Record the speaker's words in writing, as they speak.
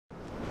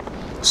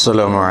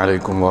السلام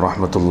عليكم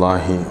ورحمة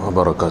الله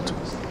وبركاته.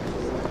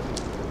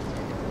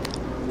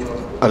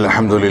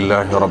 الحمد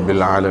لله رب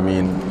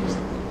العالمين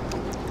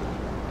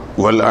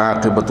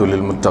والعاقبة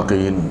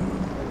للمتقين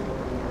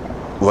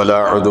ولا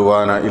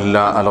عدوان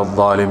إلا على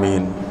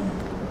الظالمين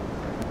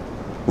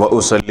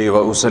وأصلي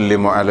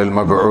وأسلم على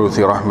المبعوث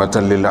رحمة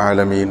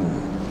للعالمين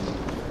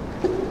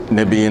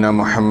نبينا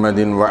محمد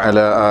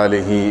وعلى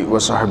آله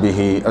وصحبه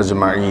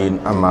أجمعين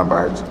أما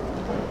بعد.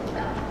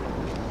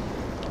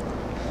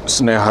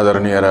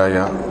 സ്നേഹധരണീയരായ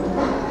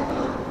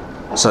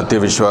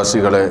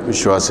സത്യവിശ്വാസികളെ,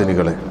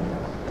 വിശ്വാസിനികളെ,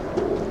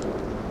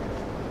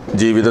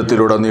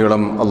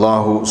 ജീവിതത്തിലുടനീളം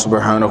അല്ലാഹു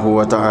സുബ്ഹാനഹു വ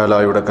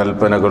തആലയുടെ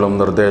കൽപ്പനകളും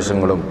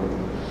നിർദ്ദേശങ്ങളും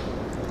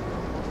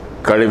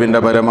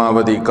കഴിവിൻ്റെ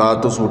പരമാവധി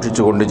കാത്തു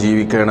സൂക്ഷിച്ചുകൊണ്ട്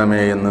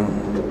ജീവിക്കണമേ എന്ന്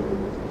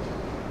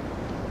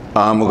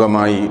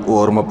ആമുഖമായി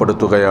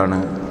ഓർമ്മപ്പെടുത്തുകയാണ്,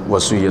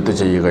 വസിയ്യത്ത്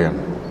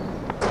ചെയ്യുകയാണ്.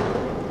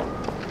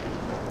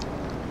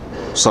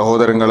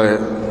 സഹോദരങ്ങളെ,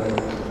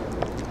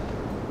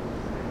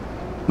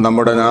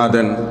 നമ്മുടെ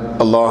നാഥൻ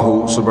അല്ലാഹു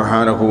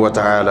സുബ്ഹാനഹു വ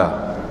തആല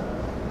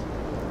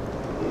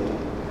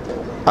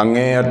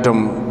അങ്ങേയറ്റം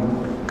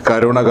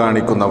കരുണ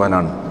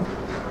കാണിക്കുന്നവനാണ്.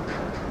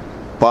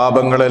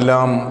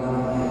 പാപങ്ങളെല്ലാം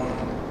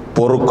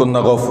പൊറുക്കുന്ന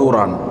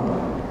ഗഫൂറാണ്.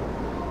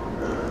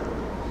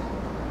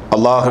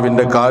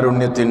 അല്ലാഹുവിൻ്റെ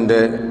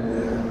കാരുണ്യത്തിൻ്റെ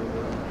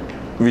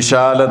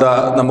വിശാലത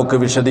നമുക്ക്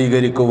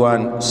വിശദീകരിക്കുവാൻ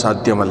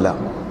സാധ്യമല്ല.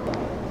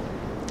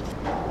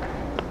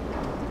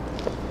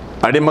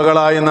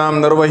 അടിമകളായി നാം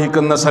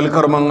നിർവഹിക്കുന്ന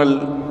സൽക്കർമ്മങ്ങൾ,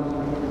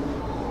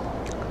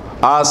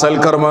 ആ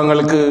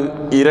സൽക്കർമ്മങ്ങൾക്ക്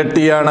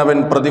ഇരട്ടിയാണ് അവൻ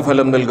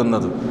പ്രതിഫലം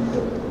നൽകുന്നത്.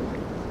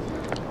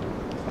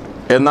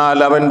 എന്നാൽ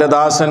അവൻ്റെ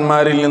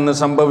ദാസന്മാരിൽ നിന്ന്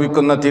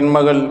സംഭവിക്കുന്ന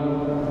തിന്മകൾ,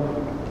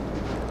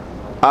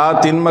 ആ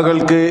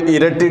തിന്മകൾക്ക്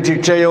ഇരട്ടി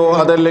ശിക്ഷയോ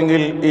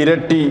അതല്ലെങ്കിൽ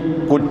ഇരട്ടി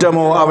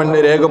കുറ്റമോ അവൻ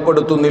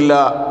രേഖപ്പെടുത്തുന്നില്ല.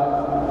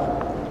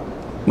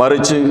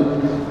 മറിച്ച്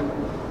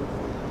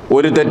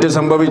ഒരു തെറ്റ്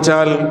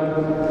സംഭവിച്ചാൽ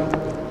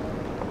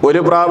ഒരു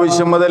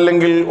പ്രാവശ്യം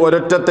അതല്ലെങ്കിൽ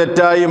ഒരൊറ്റ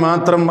തെറ്റായി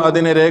മാത്രം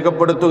അതിനെ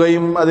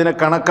രേഖപ്പെടുത്തുകയും അതിനെ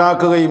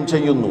കണക്കാക്കുകയും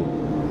ചെയ്യുന്നു.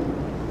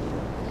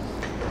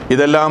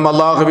 ഇതെല്ലാം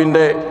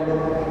അല്ലാഹുവിൻ്റെ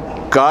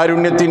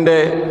കാരുണ്യത്തിൻ്റെ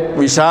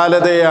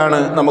വിശാലതയാണ്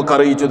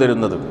നമുക്കറിയിച്ചു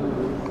തരുന്നത്.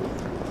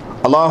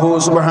 അല്ലാഹു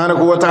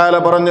സുബ്ഹാനഹു വ തആല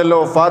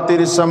പറഞ്ഞല്ലോ,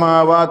 ഫാത്തിരിസ്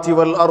സമാവാതി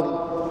വൽ അർദ്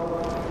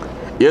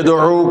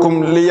യദ്ഉകും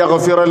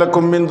ലിയഗ്ഫിറ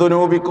ലക്കും മിൻ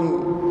ദുനൂബിക്കും.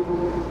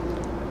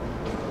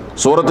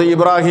 സൂറത്ത്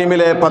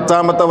ഇബ്രാഹിമിലെ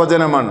 10-ാമത്തെ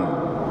വചനമാണ്.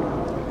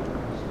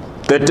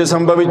 തെറ്റ്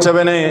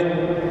സംഭവിച്ചവനെ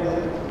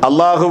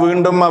അല്ലാഹു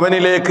വീണ്ടും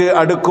അവനിലേക്ക്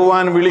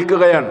അടുക്കുവാൻ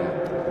വിളിക്കുകയാണ്.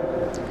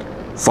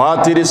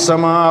 ഫാത്തിരിസ്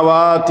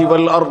സമാവാതി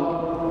വൽ അർദ്,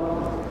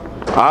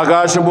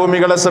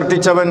 ആകാശഭൂമികളെ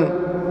സൃഷ്ടിച്ചവൻ,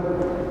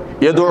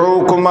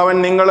 യദ്ഉകും, അവൻ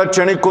നിങ്ങളെ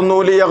ക്ഷണിക്കുന്നു,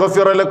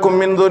 ലിയഗ്ഫിറ ലക്കും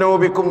മിൻ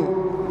ദുനൂബിക്കും,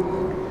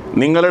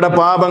 നിങ്ങളുടെ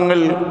പാപങ്ങൾ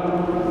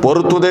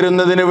പൊറുത്തു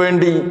തരുന്നതിന്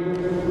വേണ്ടി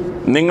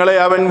നിങ്ങളെ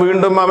അവൻ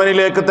വീണ്ടും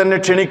അവനിലേക്ക് തന്നെ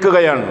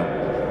ക്ഷണിക്കുകയാണ്.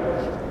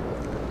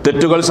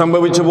 തെറ്റുകൾ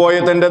സംഭവിച്ചു പോയ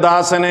തൻ്റെ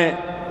ദാസനെ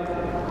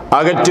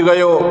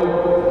അകറ്റുകയോ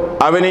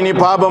അവനിനി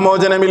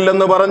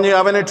പാപമോചനമില്ലെന്ന് പറഞ്ഞ്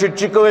അവനെ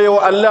ശിക്ഷിക്കുകയോ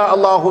അല്ല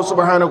അല്ലാഹു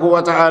സുബ്ഹാനഹു വ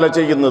തആല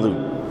ചെയ്യുന്നത്.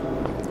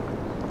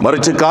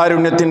 മറിച്ച്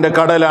കാരുണ്യത്തിൻ്റെ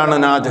കടലാണ്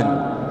നാഥൻ.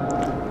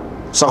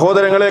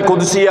 സഹോദരങ്ങളെ,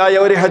 ഖുദ്സിയായ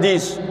ഒരു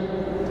ഹദീസ്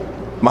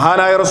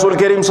മഹാനായ റസൂൽ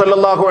കരീം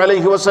സല്ലല്ലാഹു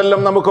അലൈഹി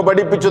വസല്ലം നമുക്ക്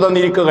പഠിപ്പിച്ചു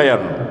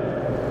തന്നിരിക്കുകയാണ്.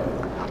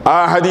 ആ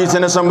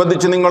ഹദീസിനെ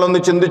സംബന്ധിച്ച്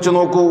നിങ്ങളൊന്ന് ചിന്തിച്ചു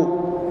നോക്കൂ.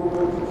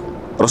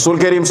 റസൂൽ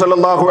കരീം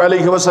സല്ലല്ലാഹു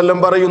അലൈഹി വസല്ലം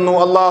പറയുന്നു,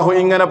 അല്ലാഹു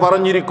ഇങ്ങനെ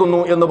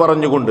പറഞ്ഞിരിക്കുന്നു എന്ന്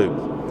പറഞ്ഞുകൊണ്ട്,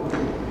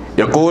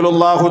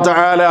 യഖൂലുല്ലാഹു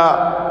തആല,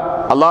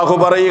 അല്ലാഹു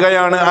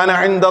പറയുകയാണ്, അന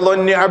ഇൻദ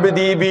ളന്നി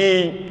അബ്ദി ബി,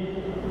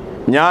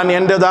 ഞാൻ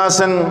എൻ്റെ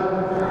ദാസൻ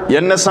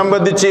എന്നെ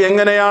സംബന്ധിച്ച്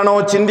എങ്ങനെയാണോ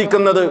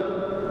ചിന്തിക്കുന്നത്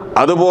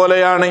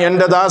അതുപോലെയാണ്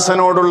എൻ്റെ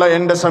ദാസനോടുള്ള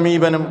എൻ്റെ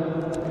സമീപനം.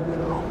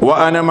 വ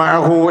അന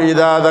മഅഹു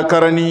ഇദാ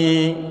ദക്കറനി,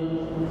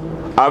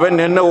 അവൻ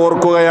എന്നെ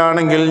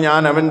ഓർക്കുകയാണെങ്കിൽ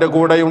ഞാൻ അവൻ്റെ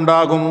കൂടെ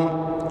ഉണ്ടാകും.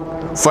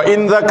 ഫ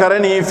ഇൻ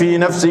ദക്കറനി ഫീ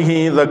നഫ്സിഹി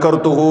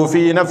ദക്കർതുഹു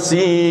ഫീ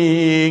നഫ്സി,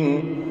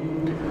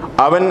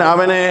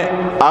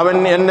 അവൻ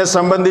എന്നെ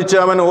സംബന്ധിച്ച്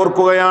അവൻ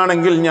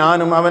ഓർക്കുകയാണെങ്കിൽ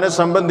ഞാനും അവനെ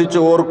സംബന്ധിച്ച്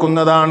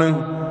ഓർക്കുന്നതാണ്.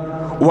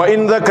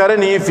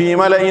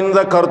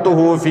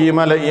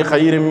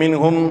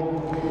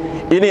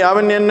 ഇനി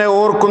അവൻ എന്നെ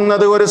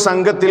ഓർക്കുന്നത് ഒരു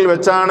സംഘത്തിൽ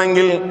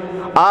വെച്ചാണെങ്കിൽ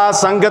ആ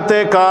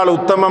സംഘത്തെക്കാൾ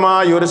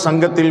ഉത്തമമായ ഒരു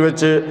സംഘത്തിൽ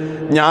വെച്ച്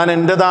ഞാൻ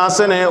എൻ്റെ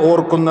ദാസനെ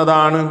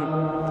ഓർക്കുന്നതാണ്.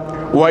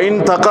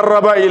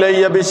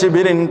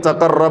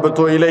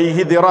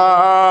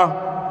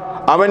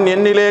 അവൻ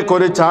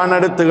എന്നിലേക്കൊരു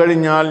ചാണെടുത്തു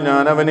കഴിഞ്ഞാൽ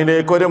ഞാൻ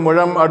അവനിലേക്കൊരു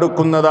മുഴം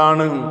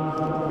അടുക്കുന്നതാണ്.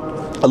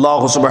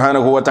 അല്ലാഹു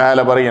സുബ്ഹാനഹു വ തആല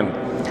പറയൻ,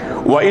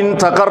 വഇൻ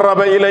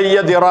തഖറബ ഇലയ്യ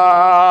ദിറാ,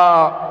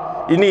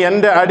 ഇനി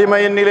എൻ്റെ അടിമ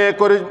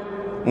എന്നിലേക്കൊരു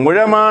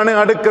മുഴമാണ്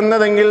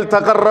അടുക്കുന്നതെങ്കിൽ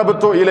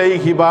തഖറബ്തു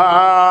ഇലൈഹി ബാ,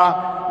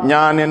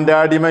 ഞാൻ എൻ്റെ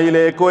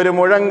അടിമയിലേക്ക് ഒരു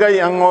മുഴങ്കൈ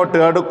അങ്ങോട്ട്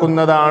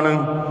അടുക്കുന്നതാണ്.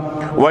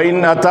 വഇൻ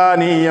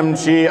അതാനി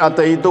യംശി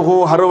അതൈതുഹു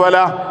ഹർവല,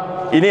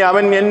 ഇനി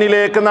അവൻ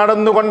എന്നിലേക്ക്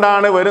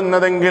നടന്നുകൊണ്ടാണ്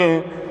വരുന്നതെങ്കിൽ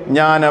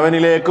ഞാൻ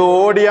അവനിലേക്ക്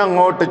ഓടി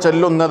അങ്ങോട്ട്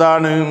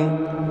ചെല്ലുന്നതാണ്.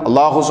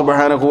 അല്ലാഹു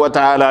സുബ്ഹാനഹു വ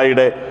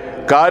തആലയുടെ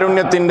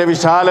കാരുണ്യത്തിൻ്റെ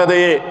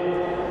വിശാലതയെ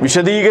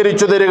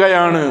വിശദീകരിച്ചു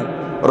തരികയാണ്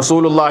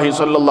റസൂലുള്ളാഹി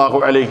സ്വല്ലല്ലാഹു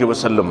അലൈഹി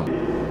വസല്ലം.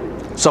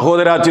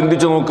 സഹോദരാ,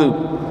 ചിന്തിച്ചു നോക്ക്.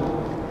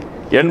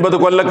 80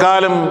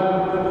 കൊല്ലക്കാലം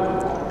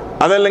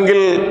അതല്ലെങ്കിൽ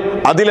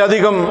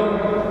അതിലധികം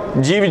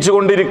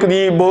ജീവിച്ചുകൊണ്ടിരിക്കുന്ന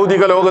ഈ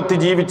ഭൗതിക ലോകത്ത്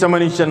ജീവിച്ച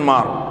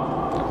മനുഷ്യന്മാർ,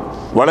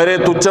 വളരെ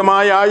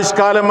തുച്ഛമായ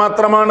ആയുഷ്കാലം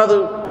മാത്രമാണത്.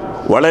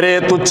 വളരെ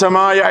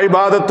തുച്ഛമായ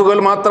ഇബാദത്തുകൾ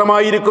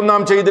മാത്രമായിരിക്കും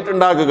നാം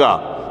ചെയ്തിട്ടുണ്ടാകുക.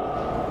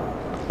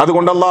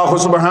 അതുകൊണ്ട് അല്ലാഹു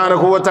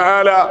സുബ്ഹാനഹു വ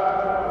തആല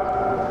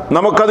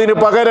നമുക്കതിന്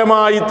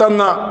പകരമായി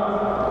തന്ന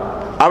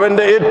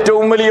അവന്റെ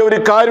ഏറ്റവും വലിയ ഒരു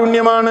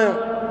കാരുണ്യമാണ്,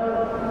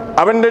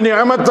 അവന്റെ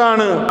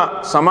നിഅമത്താണ്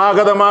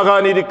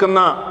സമാഗതമാകാനിരിക്കുന്ന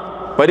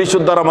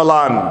പരിശുദ്ധ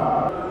റമളാൻ.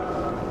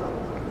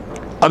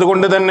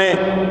 അതുകൊണ്ട് തന്നെ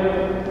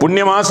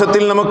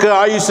പുണ്യമാസത്തിൽ നമുക്ക്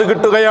ആയുസ്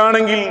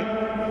കിട്ടുകയാണെങ്കിൽ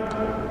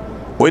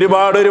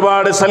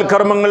ഒരുപാട്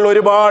സൽക്കർമ്മങ്ങൾ,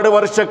 ഒരുപാട്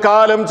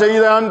വർഷക്കാലം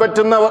ചെയ്യാൻ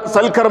പറ്റുന്ന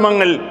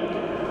സൽക്കർമ്മങ്ങൾ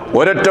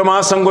ഒരൊറ്റ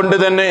മാസം കൊണ്ട്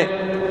തന്നെ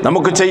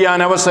നമുക്ക് ചെയ്യാൻ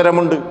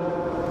അവസരമുണ്ട്.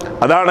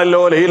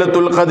 അതാണല്ലോ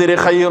ലൈലത്തുൽ ഖദ്രി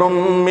ഖൈറും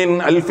മിൻ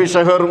അൽഫി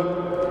ഷഹർ.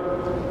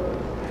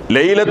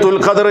 ലൈലത്തുൽ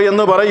ഖദ്ർ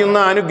എന്ന് പറയുന്ന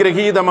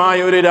അനുഗ്രഹീതമായ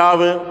ഒരു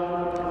രാവ്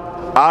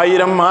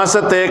 1000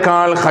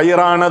 മാസത്തേക്കാൾ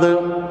ഖൈറാണത്.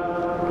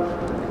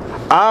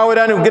 ആ ഒരു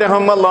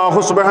അനുഗ്രഹം അല്ലാഹു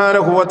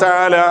സുബ്ഹാനഹു വ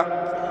തആല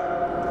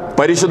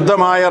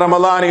പരിശുദ്ധമായ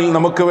റമളാനിൽ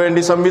നമുക്ക്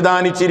വേണ്ടി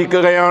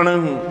സംവിധാനിച്ചിരിക്കുകയാണ്.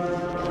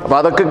 അപ്പം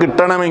അതൊക്കെ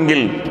കിട്ടണമെങ്കിൽ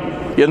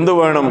എന്തു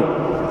വേണം?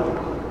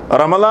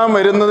 റമളാൻ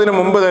വരുന്നതിന്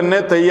മുമ്പ് തന്നെ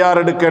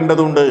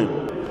തയ്യാറെടുക്കേണ്ടതുണ്ട്.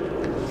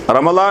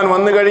 റമളാൻ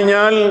വന്നു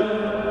കഴിഞ്ഞാൽ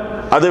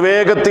അത്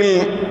വേഗത്തിൽ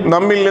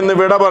നമ്മിൽ നിന്ന്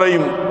വിട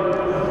പറയും.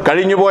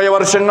 കഴിഞ്ഞുപോയ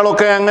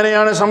വർഷങ്ങളൊക്കെ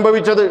അങ്ങനെയാണ്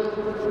സംഭവിച്ചത്.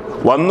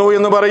 വന്നു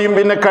എന്ന് പറയും,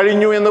 പിന്നെ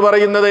കഴിഞ്ഞു എന്ന്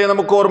പറയുന്നതേ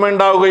നമുക്ക്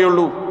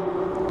ഓർമ്മയുണ്ടാവുകയുള്ളൂ.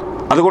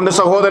 അതുകൊണ്ട്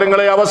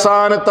സഹോദരങ്ങളെ,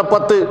 അവസാനത്തെ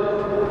 10,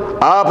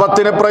 ആ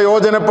 10നെ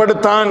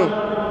പ്രയോജനപ്പെടുത്താൻ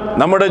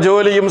നമ്മുടെ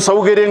ജോലിയും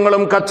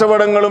സൗകര്യങ്ങളും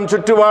കച്ചവടങ്ങളും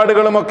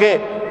ചുറ്റുപാടുകളുമൊക്കെ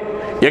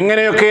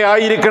എങ്ങനെയൊക്കെ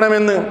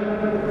ആയിരിക്കണമെന്ന്,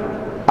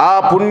 ആ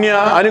പുണ്യ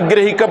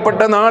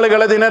അനുഗ്രഹിക്കപ്പെട്ട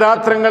നാളുകളെ,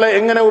 ദിനരാത്രങ്ങളെ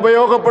എങ്ങനെ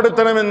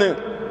ഉപയോഗപ്പെടുത്തണമെന്ന്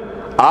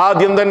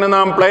ആദ്യം തന്നെ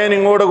നാം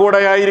പ്ലാനിങ്ങോടുകൂടെ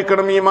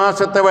ആയിരിക്കണം ഈ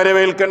മാസത്തെ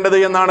വരവേൽക്കേണ്ടത്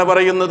എന്നാണ്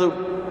പറയുന്നത്.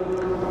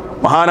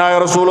 മഹാനായ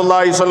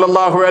റസൂലുള്ളാഹി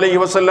സ്വല്ലല്ലാഹു അലൈഹി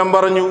വസല്ലം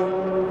പറഞ്ഞു,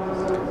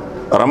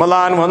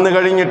 റമളാൻ വന്നു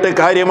കഴിഞ്ഞിട്ട്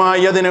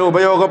കാര്യമായി അതിനെ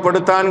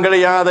ഉപയോഗപ്പെടുത്താൻ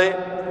കഴിയാതെ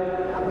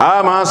ആ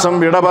മാസം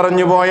വിട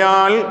പറഞ്ഞു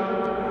പോയാൽ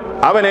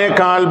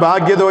അവനേക്കാൾ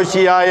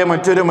ഭാഗ്യദോഷിയായ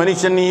മറ്റൊരു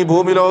മനുഷ്യൻ ഈ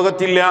ഭൂമി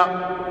ലോകത്തില്ല.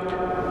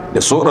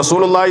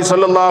 റസൂലുള്ളാഹി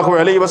സ്വല്ലല്ലാഹു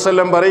അലൈഹി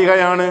വസല്ലം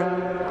പറയുകയാണ്,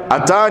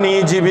 അതാനി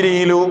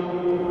ജിബ്രീലു,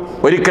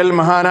 ഒരിക്കൽ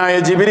മഹാനായ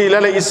ജിബ്രീൽ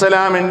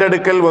അലൈഹിസ്സലാം എൻ്റെ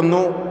അടുക്കൽ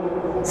വന്നു.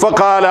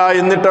 ഫഖാല,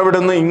 എന്നിട്ട്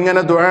അവിടുന്ന്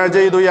ഇങ്ങനെ ദുആ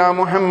ചെയ്തു, യാ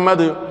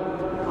മുഹമ്മദ്,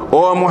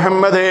 ഓ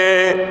മുഹമ്മദേ,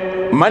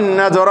 മൻ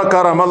അദ്റക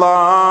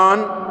റമളാൻ,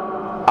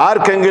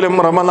 ആർക്കെങ്കിലും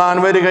റമളാൻ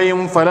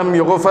വരികയും ഫലം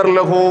യുഗ്ഫർ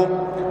ലഹു,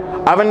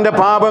 അവന്റെ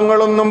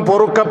പാപങ്ങളൊന്നും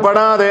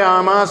പൊറുക്കപ്പെടാതെ ആ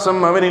മാസം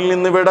അവനിൽ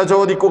നിന്ന് വിട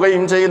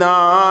ചോദിക്കുകയും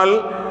ചെയ്താൽ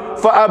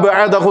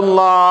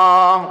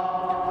ഫഅബ്അദഹുല്ലാഹ്,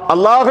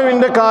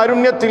 അല്ലാഹുവിന്റെ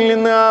കാരുണ്യത്തിൽ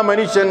നിന്ന് ആ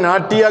മനുഷ്യൻ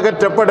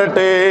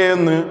അകറ്റപ്പെടട്ടെ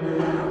എന്ന്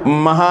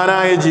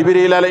മഹാനായ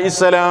ജിബ്രീൽ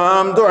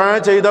അലൈഹിസ്സലാം ദുആ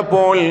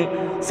ചെയ്തപ്പോൾ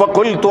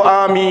ഫഖുൽതു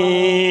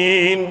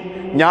ആമീൻ,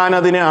 ഞാൻ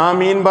അതിനെ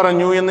ആമീൻ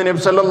പറഞ്ഞു എന്ന്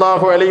നബി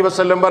സല്ലല്ലാഹു അലൈഹി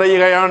വസല്ലം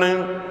പറയുകയാണ്.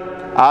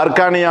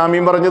 ആർക്കാണ് ഈ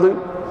ആമീൻ പറഞ്ഞത്?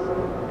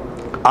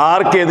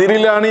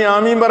 ആർക്കെതിരിലാണ് ഈ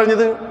ആമീൻ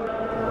പറഞ്ഞത്?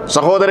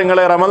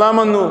 സഹോദരങ്ങളെ, റമളാൻ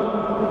വന്നു,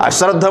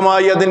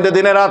 അശ്രദ്ധമായി അതിൻ്റെ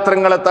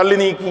ദിനരാത്രങ്ങളെ തള്ളി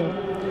നീക്കി,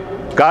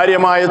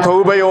 കാര്യമായ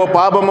തൗബയോ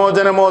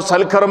പാപമോചനമോ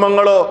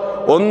സൽക്കർമ്മങ്ങളോ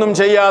ഒന്നും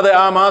ചെയ്യാതെ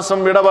ആ മാസം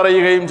വിട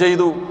പറയുകയും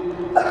ചെയ്തു.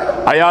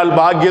 അയാൾ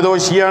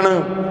ഭാഗ്യദോഷിയാണ്.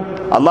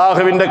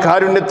 അള്ളാഹുവിൻ്റെ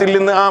കാരുണ്യത്തിൽ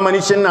നിന്ന് ആ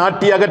മനുഷ്യൻ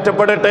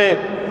അകറ്റപ്പെടട്ടെ,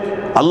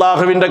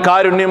 അള്ളാഹുവിൻ്റെ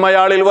കാരുണ്യം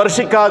അയാളിൽ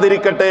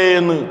വർഷിക്കാതിരിക്കട്ടെ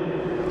എന്ന്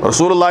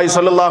റസൂലുള്ളാഹി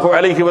സ്വല്ലല്ലാഹു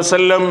അലൈഹി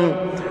വസല്ലം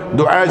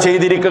ദുആ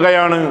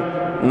ചെയ്തിരിക്കുകയാണ്.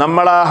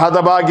 നമ്മൾ ആ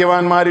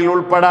ഹതഭാഗ്യവാന്മാരിൽ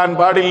ഉൾപ്പെടാൻ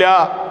പാടില്ല.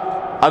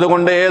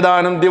 അതുകൊണ്ട്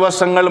ഏതാനും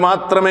ദിവസങ്ങൾ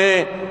മാത്രമേ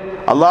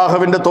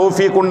അള്ളാഹുവിൻ്റെ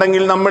തൗഫീഖ്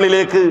ഉണ്ടെങ്കിൽ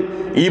നമ്മളിലേക്ക്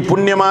ഈ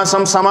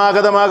പുണ്യമാസം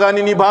സമാഗതമാകാൻ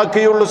ഇനി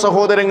ബാക്കിയുള്ളൂ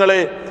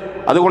സഹോദരങ്ങളെ.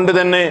 അതുകൊണ്ട്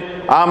തന്നെ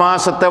ആ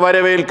മാസത്തെ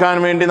വരവേൽക്കാൻ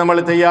വേണ്ടി നമ്മൾ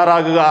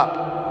തയ്യാറാകുക.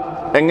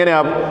 എങ്ങനെയാ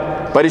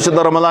പരിശുദ്ധ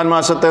റമളാൻ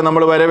മാസത്തെ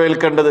നമ്മൾ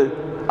വരവേൽക്കേണ്ടത്?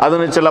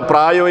 അതിന് ചില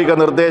പ്രായോഗിക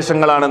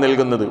നിർദ്ദേശങ്ങളാണ്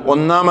നൽകുന്നത്.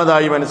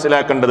 ഒന്നാമതായി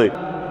മനസ്സിലാക്കേണ്ടത്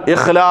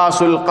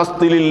ഇഖ്ലാസുൽ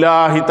ഖസ്ദി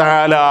ലില്ലാഹി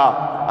തആല,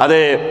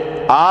 അതെ,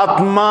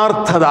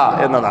 ആത്മാർത്ഥത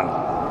എന്നതാണ്,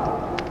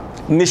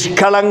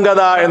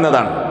 നിഷ്കളങ്കത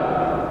എന്നതാണ്.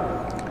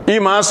 ഈ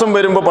മാസം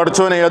വരുമ്പോൾ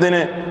പഠിച്ചോനെ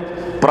അതിന്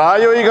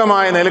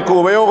പ്രായോഗികമായ നിലക്ക്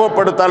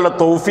ഉപയോഗപ്പെടുത്താനുള്ള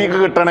തൗഫീഖ്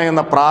കിട്ടണേ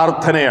എന്ന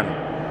പ്രാർത്ഥനയാണ്.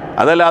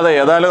 അതല്ലാതെ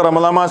ഏതായാലും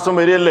റമളാൻ മാസം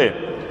വരികയല്ലേ,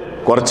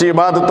 കുറച്ച്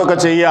ഇബാദത്തൊക്കെ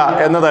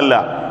ചെയ്യുക എന്നതല്ല.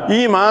 ഈ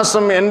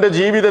മാസം എൻ്റെ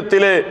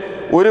ജീവിതത്തിലെ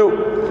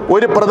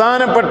ഒരു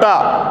പ്രധാനപ്പെട്ട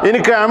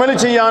എനിക്ക് അമൽ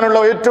ചെയ്യാനുള്ള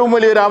ഏറ്റവും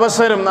വലിയൊരു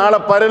അവസരം നാളെ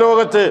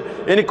പരലോകത്ത്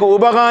എനിക്ക്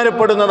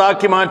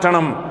ഉപകാരപ്പെടുന്നതാക്കി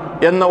മാറ്റണം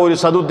എന്ന ഒരു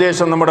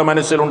സതുദ്ദേശം നമ്മുടെ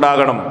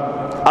മനസ്സിലുണ്ടാകണം.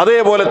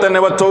 അതേപോലെ തന്നെ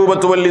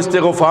വത്തൗബത്തു വൽ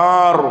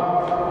ഇസ്തിഗ്ഫാർ,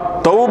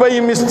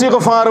 തൗബയും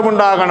ഇസ്തിഗ്ഫാറും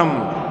ഉണ്ടാകണം.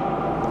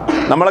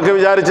 നമ്മളൊക്കെ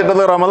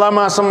വിചാരിച്ചിട്ടത് റമളാൻ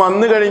മാസം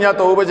വന്നു കഴിഞ്ഞാൽ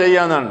തൗബ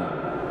ചെയ്യാന്നാണ്,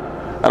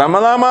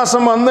 റമളാൻ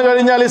മാസം വന്നു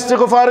കഴിഞ്ഞാൽ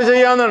ഇസ്തിഗ്ഫാർ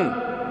ചെയ്യാന്നാണ്.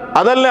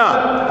 അതല്ല,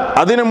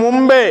 അതിനു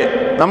മുമ്പേ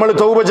നമ്മൾ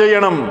തൗബ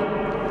ചെയ്യണം,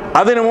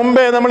 അതിനു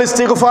മുമ്പേ നമ്മൾ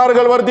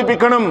ഇസ്തിഗ്ഫാറുകൾ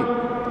വർദ്ധിപ്പിക്കണം.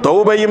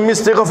 തൗബയും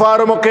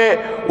ഇസ്തിഗ്ഫാറും ഒക്കെ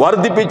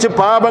വർദ്ധിപ്പിച്ച്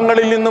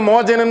പാപങ്ങളിൽ നിന്ന്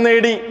മോചനം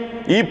നേടി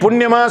ഈ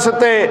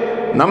പുണ്യമാസത്തെ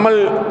നമ്മൾ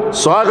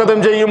സ്വാഗതം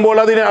ചെയ്യുമ്പോൾ,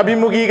 അതിനെ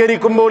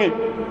അഭിമുഖീകരിക്കുമ്പോൾ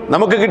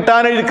നമുക്ക്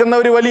കിട്ടാനിരിക്കുന്ന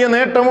ഒരു വലിയ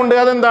നേട്ടമുണ്ട്.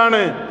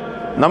 അതെന്താണ്?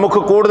 നമുക്ക്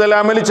കൂടുതൽ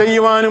അമൽ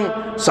ചെയ്യുവാനും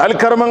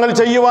സൽക്കർമ്മങ്ങൾ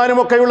ചെയ്യുവാനും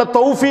ഒക്കെയുള്ള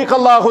തൗഫീഖ്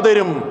അല്ലാഹു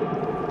തരും.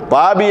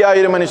 പാപിയായ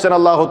മനുഷ്യൻ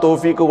അല്ലാഹു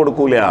തൗഫീഖ്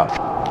കൊടുക്കൂല.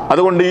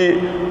 അതുകൊണ്ട് ഈ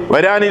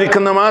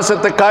വരാനിരിക്കുന്ന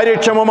മാസത്തെ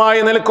കാര്യക്ഷമമായ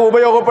നിലക്ക്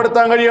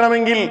ഉപയോഗപ്പെടുത്താൻ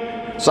കഴിയണമെങ്കിൽ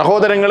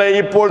സഹോദരങ്ങളെ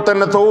ഇപ്പോൾ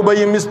തന്നെ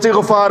തൗബയും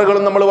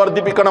ഇസ്തിഗ്ഫാറുകളും നമ്മൾ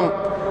വർദ്ധിപ്പിക്കണം.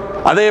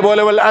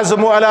 അതേപോലെ വൽ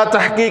അസ്മു അലാ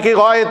തഹ്ഖീഖി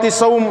ഗായത്തി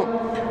സൗം,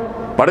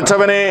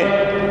 പഠിച്ചവനെ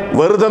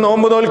വെറുതെ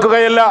നോമ്പ്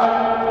നോൽക്കുകയല്ല,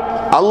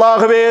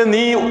 അല്ലാഹുവേ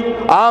നീ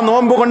ആ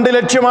നോമ്പ് കൊണ്ട്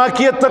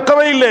ലക്ഷ്യമാക്കിയ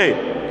തഖ്വയില്ലേ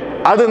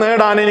അത്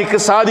നേടാൻ എനിക്ക്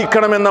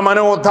സാധിക്കണമെന്ന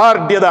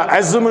മനോദാർഢ്യത,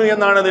 അസ്മ്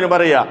എന്നാണ് ഇതിന്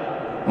പറയുക.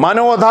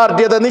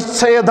 മനോദാർഢ്യത,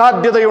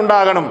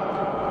 നിശ്ചയദാർഢ്യതയുണ്ടാകണം.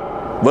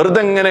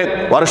 വെറുതെ ഇങ്ങനെ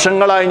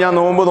വർഷങ്ങളായി ഞാൻ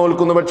നോമ്പ്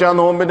നോൽക്കുന്നു, പക്ഷെ ആ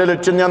നോമ്പിന്റെ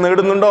ലക്ഷ്യം ഞാൻ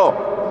നേടുന്നുണ്ടോ?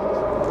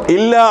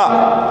 ഇല്ല,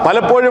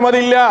 പലപ്പോഴും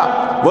അതില്ല.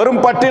 വെറും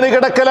പട്ടിണി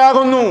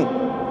കിടക്കലാകുന്നു.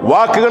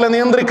 വാക്കുകളെ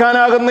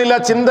നിയന്ത്രിക്കാനാകുന്നില്ല,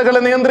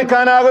 ചിന്തകളെ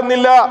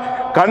നിയന്ത്രിക്കാനാകുന്നില്ല,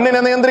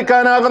 കണ്ണിനെ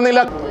നിയന്ത്രിക്കാനാകുന്നില്ല.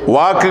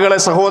 വാക്കുകളെ,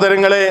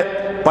 സഹോദരങ്ങളെ,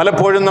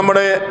 പലപ്പോഴും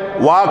നമ്മുടെ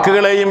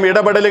വാക്കുകളെയും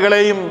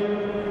ഇടപെടലുകളെയും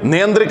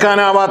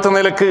നിയന്ത്രിക്കാനാവാത്ത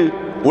നിലക്ക്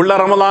ഉള്ള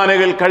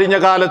റമളാനുകൾ കഴിഞ്ഞ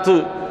കാലത്ത്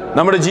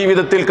നമ്മുടെ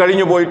ജീവിതത്തിൽ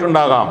കഴിഞ്ഞു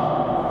പോയിട്ടുണ്ടാകാം.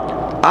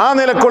 ആ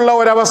നിലക്കുള്ള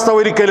ഒരവസ്ഥ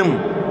ഒരിക്കലും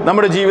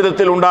നമ്മുടെ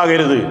ജീവിതത്തിൽ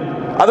ഉണ്ടാകരുത്.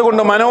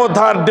 അതുകൊണ്ട്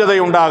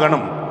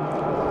മനോദാർഢ്യതയുണ്ടാകണം.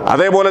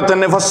 അതേപോലെ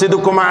തന്നെ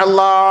ഫസ്സിദുക്കും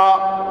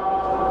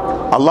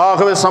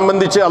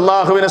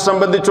അള്ളാഹുവിനെ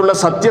സംബന്ധിച്ചുള്ള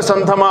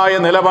സത്യസന്ധമായ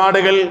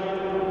നിലപാടുകൾ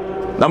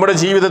നമ്മുടെ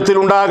ജീവിതത്തിൽ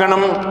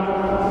ഉണ്ടാകണം.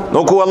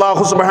 നോക്കൂ,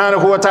 അല്ലാഹു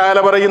സുബ്ഹാനഹു വ തആല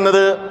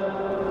പറയുന്നത്,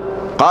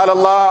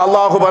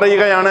 അല്ലാഹു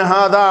പറയുകയാണ്,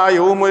 ഹാദാ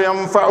യൗമു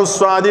യൻഫഉ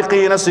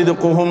സ്വാദിഖീന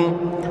സിദ്ഖുഹും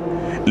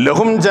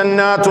ലഹും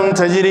ജന്നാത്തുൻ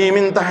തജ്രി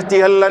മിൻ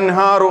തഹ്തിഹൽ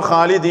അൻഹാറു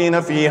ഖാലിദീന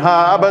ഫീഹാ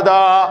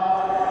അബദാ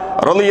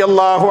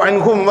റളിയല്ലാഹു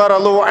അൻഹും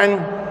വറളൂ അൻ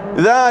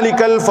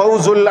ദാലികൽ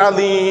ഫൗസുൽ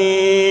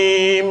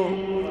അദീം.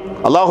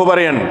 അല്ലാഹു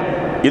പറയൻ,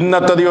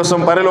 ഇന്നത്തെ ദിവസം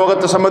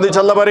പരലോകത്തെ സംബന്ധിച്ച്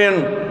അല്ലാഹു പറയൻ,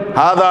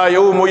 ഹാദാ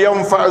യൗമു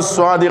യൻഫഉ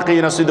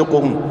സ്വാദിഖീന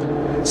സിദ്ഖുഹും,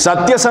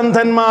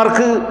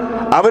 സത്യസന്ധന്മാർക്ക്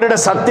അവരുടെ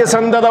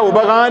സത്യസന്ധത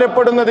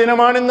ഉപകാരപ്പെടുന്ന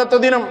ദിനമാണ് ഇന്നത്തെ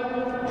ദിനം.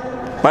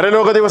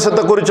 പരലോക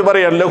ദിവസത്തെക്കുറിച്ച്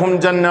പറയാം, ലഹും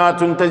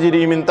ജന്നാത്തുൻ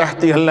തജ്രി മിൻ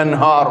തഹ്തിഹൽ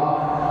അൻഹാർ,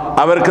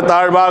 അവർക്ക്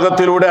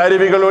താഴ്ഭാഗത്തിലൂടെ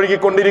അരുവികൾ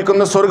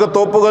ഒഴുകിക്കൊണ്ടിരിക്കുന്ന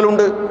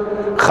സ്വർഗ്ഗത്തോപ്പുകളുണ്ട്.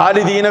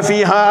 ഖാലിദീന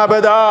ഫീഹാ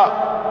അബദാ,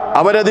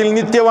 അവരതിൽ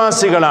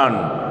നിത്യവാസികളാണ്.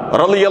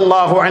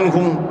 റളിയല്ലാഹു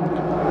അൻഹും,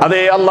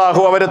 അതേ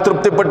അല്ലാഹു അവരെ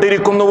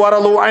തൃപ്തിപ്പെട്ടിരിക്കുന്നു.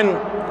 വറളൂ അൻ,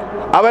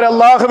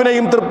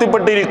 അവരല്ലാഹുവിനെയും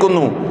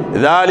തൃപ്തിപ്പെട്ടിരിക്കുന്നു.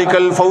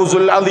 ദാലികൽ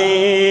ഫൗസുൽ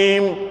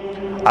അദീം,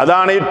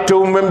 അതാണ്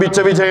ഏറ്റവും വമ്പിച്ച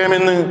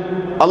വിജയമെന്ന്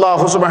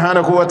അല്ലാഹു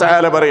സുബ്ഹാനഹു വ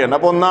തആല പറയാണ്.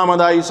 അപ്പോൾ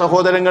ഒന്നാമതായി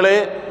സഹോദരങ്ങളെ,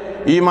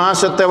 ഈ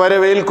മാസത്തെ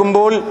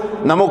വരവേൽക്കുമ്പോൾ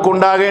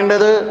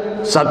നമുക്കുണ്ടാകേണ്ടത്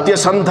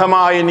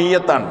സത്യസന്ധമായ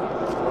നിയ്യത്താണ്.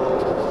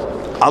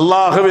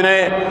 അള്ളാഹുവിനെ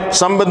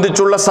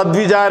സംബന്ധിച്ചുള്ള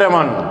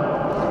സദ്വിചാരമാണ്.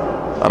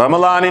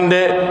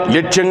 റമളാനിന്റെ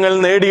ലക്ഷ്യങ്ങൾ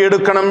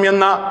നേടിയെടുക്കണം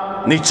എന്ന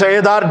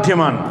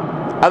നിശ്ചയദാർഢ്യമാണ്.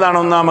 അതാണ്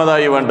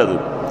ഒന്നാമതായി വേണ്ടത്.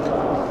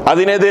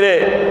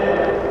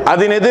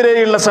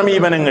 അതിനെതിരെയുള്ള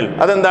സമീപനങ്ങൾ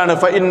അതെന്താണ്?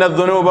 ഫഇന്ന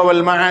ദുനൂബ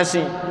വൽ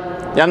മആസി,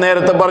 ഞാൻ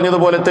നേരത്തെ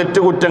പറഞ്ഞതുപോലെ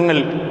തെറ്റുകുറ്റങ്ങൾ,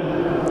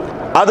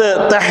 അത്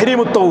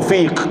തഹ്രീമു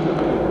തൗഫീഖ്,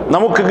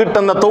 നമുക്ക്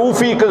കിട്ടുന്ന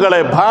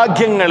തൗഫീഖുകളെ,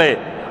 ഭാഗ്യങ്ങളെ,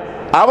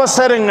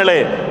 അവസരങ്ങളെ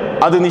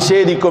അത്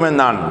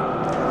നിഷേധിക്കുമെന്നാണ്.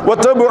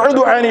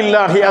 വതബഉദു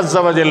അനില്ലാഹി അസ്സ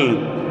വജൽ,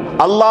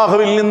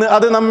 അല്ലാഹുവിൽ നിന്ന്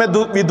അത് നമ്മെ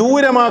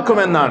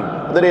വിദൂരമാക്കുമെന്നാണ്.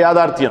 അതൊരു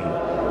യാഥാർത്ഥ്യം.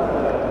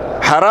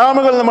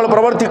 ഹറാമുകൾ നമ്മൾ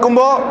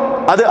പ്രവർത്തിക്കുമ്പോൾ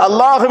അത്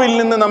അല്ലാഹുവിൽ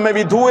നിന്ന് നമ്മെ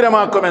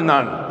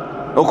വിദൂരമാക്കുമെന്നാണ്.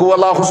 നോക്കൂ,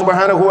 അല്ലാഹു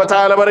സുബ്ഹാനഹു വ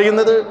തആല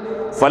പറയുന്നത്,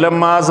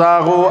 ഫലമ്മാ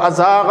സാഗു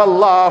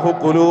അസാഗല്ലാഹു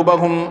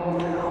ഖുലൂബഹും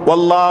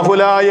വല്ലാഹു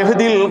ലാ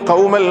യഹ്ദിൽ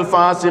ഖൗമൽ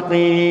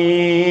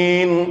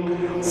ഫാസിഖീൻ.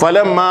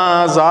 ഫലമ്മാ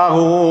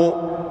സാഗു,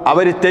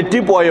 അവർ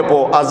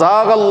തെറ്റിപ്പോയപ്പോൾ,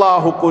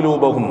 അസാഗല്ലാഹു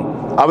ഖുലൂബഹും,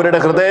 അവരുടെ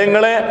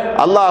ഹൃദയങ്ങളെ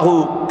അല്ലാഹു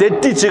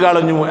തെറ്റിച്ചു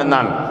കളഞ്ഞു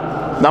എന്നാണ്.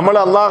 നമ്മൾ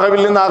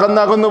അല്ലാഹുവിൽ നിന്ന്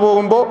അകന്നകന്നു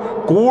പോകുമ്പോൾ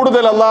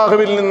കൂടുതൽ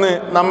അല്ലാഹുവിൽ നിന്ന്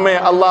നമ്മെ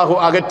അല്ലാഹു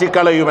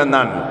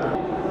അകറ്റിക്കളയുമെന്നാണ്.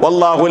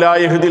 വല്ലാഹു ലാ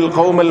യഹ്ദിൽ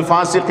ഖൗമൽ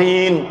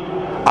ഫാസിഖീൻ,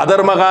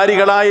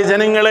 അധർമ്മകാരികളായ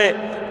ജനങ്ങളെ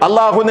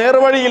അല്ലാഹു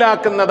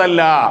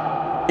നേർവഴിയിലാക്കുന്നതല്ല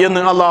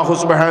എന്ന് അല്ലാഹു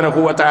സുബ്ഹാനഹു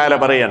വ തആല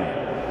പറയാൻ.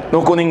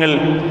 നോക്കൂ, നിങ്ങൾ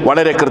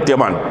വളരെ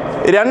കൃത്യമാണ്.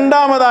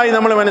 രണ്ടാമതായി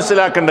നമ്മൾ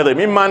മനസ്സിലാക്കേണ്ടത്,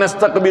 മിമ്മാ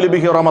നസ്തഖ്ബിലു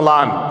ബിഹി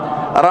റമളാൻ,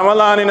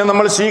 റമളാനിനെ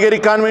നമ്മൾ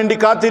സ്വീകരിക്കാൻ വേണ്ടി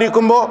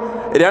കാത്തിരിക്കുമ്പോൾ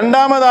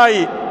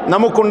രണ്ടാമതായി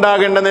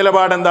നമുക്കുണ്ടാകേണ്ട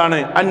നിലപാട് എന്താണ്?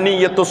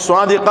 അന്നിയ്യത്തു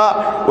സ്വാദിഖ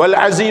വൽ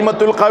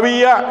അസീമത്തുൽ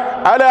ഖവിയ്യ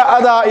അലാ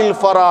അദാഇൽ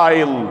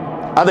ഫറായിൽ,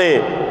 അതെ,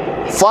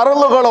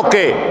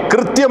 ഫർളുകളൊക്കെ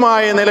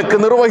കൃത്യമായ നിലക്ക്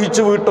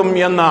നിർവഹിച്ചു വീട്ടും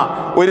എന്ന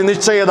ഒരു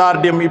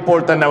നിശ്ചയദാർഢ്യം ഇപ്പോൾ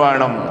തന്നെ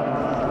വേണം.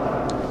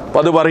 അപ്പം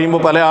അത്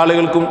പറയുമ്പോൾ പല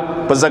ആളുകൾക്കും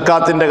ഇപ്പം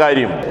സക്കാത്തിൻ്റെ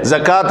കാര്യം,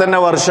 സക്കാത്ത് തന്നെ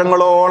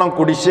വർഷങ്ങളോളം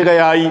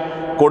കുടിശ്ശികയായി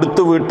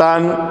കൊടുത്തു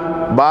വീട്ടാൻ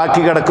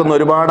ബാക്കി കിടക്കുന്ന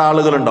ഒരുപാട്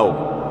ആളുകളുണ്ടാവും.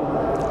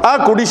 ആ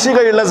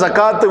കുടിശ്ശികയുള്ള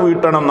സക്കാത്ത്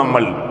വീട്ടണം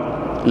നമ്മൾ,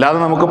 അല്ലാതെ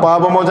നമുക്ക്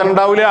പാപമോചനം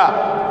ഉണ്ടാവില്ല,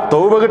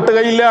 തൗബ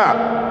കിട്ടുകയില്ല,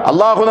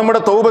 അള്ളാഹു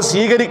നമ്മുടെ തൗബ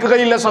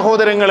സ്വീകരിക്കുകയില്ല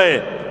സഹോദരങ്ങളെ.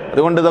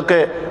 അതുകൊണ്ട് ഇതൊക്കെ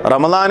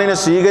റമളാനിനെ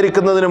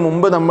സ്വീകരിക്കുന്നതിന്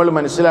മുമ്പ് നമ്മൾ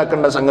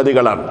മനസ്സിലാക്കേണ്ട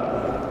സംഗതികളാണ്.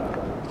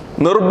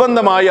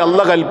 നിർബന്ധമായി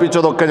അല്ലാഹു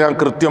കൽപ്പിച്ചതൊക്കെ ഞാൻ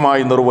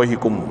കൃത്യമായി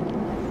നിർവഹിക്കും.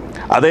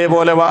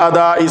 അതേപോലെ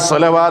വഅദാഇ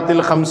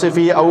സ്വലവാത്തിൽ ഖംസ്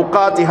ഫീ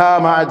ഔഖാതിഹാ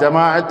മഅ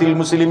ജമാഅത്തിൽ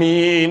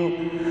മുസ്ലിമീൻ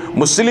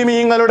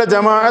മുസ്ലിമീങ്ങളുടെ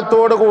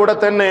ജമാഅത്തോടു കൂടെ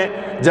തന്നെ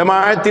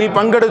ജമാഅത്തിൽ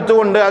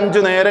പങ്കെടുത്തുകൊണ്ട്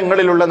 5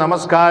 നേരങ്ങളിലുള്ള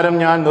നമസ്കാരം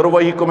ഞാൻ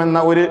നിർവഹിക്കുമെന്ന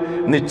ഒരു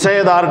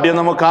നിശ്ചയദാർഢ്യം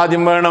നമുക്ക്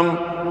ആദ്യം വേണം.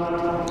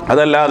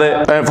 അതല്ലാതെ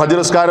ഫജ്ർ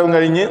നിസ്കാരം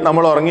കഴിഞ്ഞ്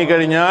നമ്മൾ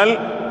ഉറങ്ങിക്കഴിഞ്ഞാൽ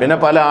പിന്നെ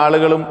പല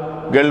ആളുകളും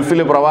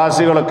ഗൾഫിൽ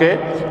പ്രവാസികളൊക്കെ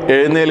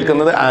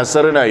എഴുന്നേൽക്കുന്നത്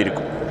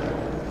അസറിനായിരിക്കും.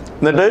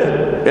 എന്നിട്ട്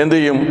എന്തു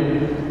ചെയ്യും?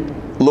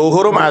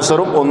 ളുഹറും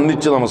അസറും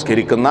ഒന്നിച്ച്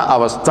നമസ്കരിക്കുന്ന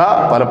അവസ്ഥ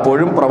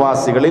പലപ്പോഴും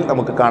പ്രവാസികളിൽ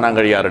നമുക്ക് കാണാൻ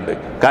കഴിയാറുണ്ട്.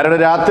 കാരണം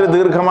രാത്രി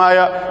ദീർഘമായ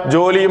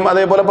ജോലിയും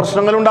അതേപോലെ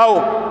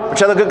പ്രശ്നങ്ങളുണ്ടാവും.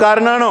 പക്ഷെ അതൊക്കെ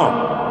കാരണമാണോ?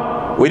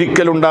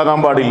 ഒരിക്കലും ഉണ്ടാകാൻ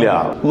പാടില്ല.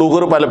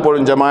 ളുഹർ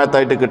പലപ്പോഴും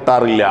ജമാഅത്തായിട്ട്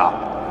കിട്ടാറില്ല.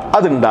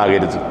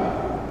 അതുണ്ടാകരുത്.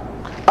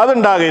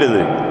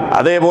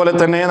 അതേപോലെ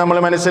തന്നെ നമ്മൾ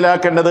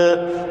മനസ്സിലാക്കേണ്ടത്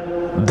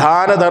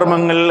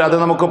ദാനധർമ്മങ്ങൾ അത്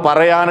നമുക്ക്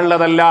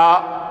പറയാനുള്ളതല്ല.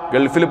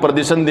 ഗൾഫിൽ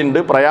പ്രതിസന്ധി ഉണ്ട്,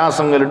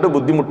 പ്രയാസങ്ങളുണ്ട്,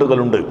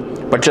 ബുദ്ധിമുട്ടുകളുണ്ട്.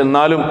 പക്ഷെ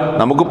എന്നാലും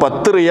നമുക്ക്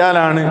 10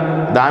 റിയാലാണ്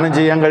ദാനം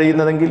ചെയ്യാൻ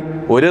കഴിയുന്നതെങ്കിൽ,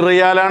 1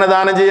 റിയാലാണ്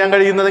ദാനം ചെയ്യാൻ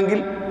കഴിയുന്നതെങ്കിൽ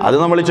അത്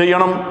നമ്മൾ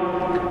ചെയ്യണം.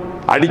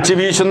 അടിച്ചു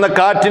വീശുന്ന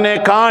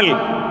കാറ്റിനേക്കാൾ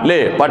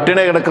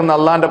പട്ടിണി കിടക്കുന്ന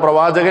അള്ളാന്റെ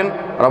പ്രവാചകൻ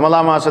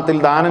റമദാൻ മാസത്തിൽ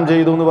ദാനം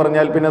ചെയ്തു എന്ന്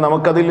പറഞ്ഞാൽ പിന്നെ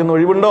നമുക്കതിൽ നിന്ന്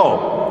ഒഴിവുണ്ടോ?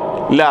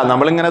 ഇല്ല.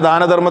 നമ്മളിങ്ങനെ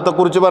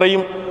ദാനധർമ്മത്തെക്കുറിച്ച്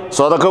പറയും,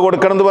 സ്വതക്ക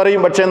കൊടുക്കണം എന്ന്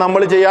പറയും, പക്ഷെ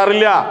നമ്മൾ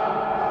ചെയ്യാറില്ല.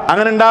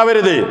 അങ്ങനെ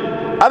ഉണ്ടാവരുത്.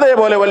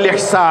 അതേപോലെ വൽ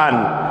ഇഹ്സാൻ,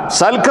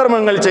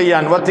 സൽക്കർമ്മങ്ങൾ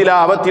ചെയ്യാൻ.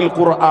 വത്തിലാവത്തിൽ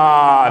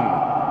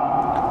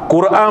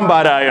ഖുർആൻ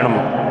പാരായണം.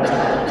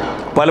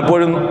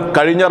 പലപ്പോഴും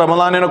കഴിഞ്ഞ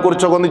റമദാനിനെ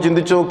കുറിച്ചൊക്കെ ഒന്ന്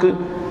ചിന്തിച്ചു നോക്ക്.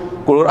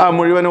 ഖുർആൻ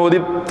മുഴുവൻ ഓതി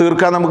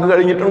തീർക്കാൻ നമുക്ക്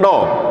കഴിഞ്ഞിട്ടുണ്ടോ?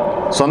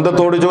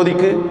 സ്വന്തത്തോട്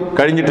ചോദിക്ക്.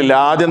 കഴിഞ്ഞിട്ടില്ല.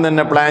 ആദ്യം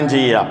തന്നെ പ്ലാൻ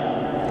ചെയ്യുക,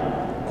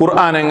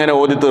 ഖുർആൻ എങ്ങനെ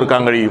ഓതി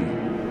തീർക്കാൻ കഴിയും.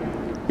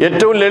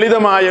 ഏറ്റവും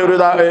ലളിതമായ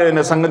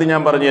ഒരു സംഗതി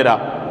ഞാൻ പറഞ്ഞുതരാം.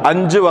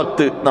 5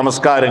 വക്ത്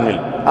നമസ്കാരങ്ങൾ.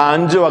 ആ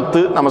 5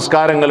 വക്ത്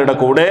നമസ്കാരങ്ങളുടെ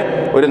കൂടെ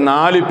ഒരു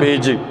 4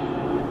 പേജ്,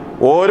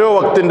 ഓരോ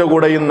വക്തിൻ്റെ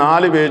കൂടെയും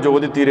 4 പേജ്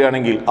ഓതി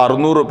തീരുകയാണെങ്കിൽ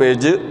 600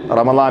 പേജ്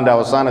റമദാന്റെ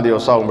അവസാന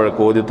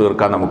ദിവസമാകുമ്പോഴേക്ക് ഓതി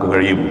തീർക്കാൻ നമുക്ക്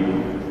കഴിയും.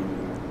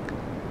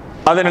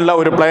 അതിനുള്ള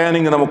ഒരു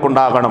പ്ലാനിങ്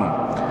നമുക്കുണ്ടാകണം.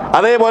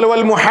 അതേപോലെ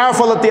വൽ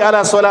മുഹാഫളത്തി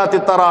അലാ സ്വലാത്തി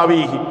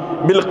തറാവീഹ്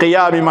ബിൽ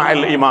ഖിയാമി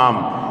മഅൽ ഇമാം,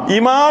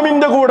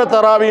 ഇമാമിന്റെ കൂടെ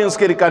തറാവീഹ്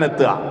നിസ്കരിക്കാൻ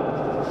എത്തുക.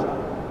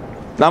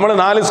 നമ്മൾ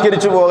 4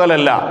 നിസ്കരിച്ചു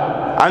പോകലല്ല,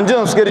 5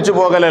 നിസ്കരിച്ചു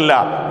പോകലല്ല.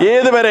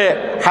 ഏതുവരെ?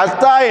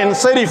 ഹത്താ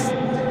യൻസരിഫ്,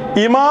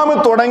 ഇമാം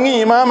തുടങ്ങി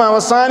ഇമാം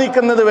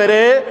അവസാനിക്കുന്നത്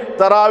വരെ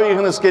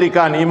തറാവീഹ്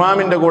നിസ്കരിക്കാൻ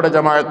ഇമാമിന്റെ കൂടെ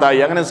ജമാഅത്തായി.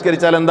 അങ്ങനെ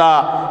നിസ്കരിച്ചാൽ എന്താ?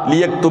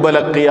 ലിയക്തുബല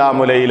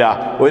ഖിയാമു ലൈല,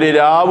 ഒരു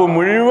രാവ്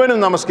മുഴുവനും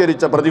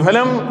നമസ്കരിച്ച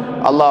പ്രതിഫലം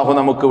അള്ളാഹു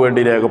നമുക്ക്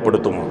വേണ്ടി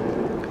രേഖപ്പെടുത്തും.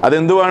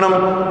 അതെന്തു വേണം?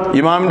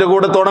 ഇമാമിന്റെ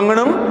കൂടെ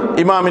തുടങ്ങണം,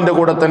 ഇമാമിന്റെ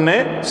കൂടെ തന്നെ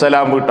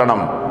സലാം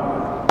വീട്ടണം.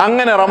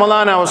 അങ്ങനെ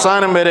റമദാൻ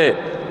അവസാനം വരെ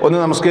ഒന്ന്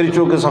നമസ്കരിച്ചു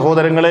നോക്ക്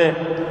സഹോദരങ്ങളെ.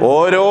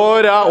 ഓരോ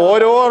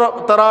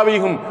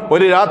തറാവീഹും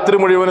ഒരു രാത്രി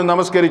മുഴുവനും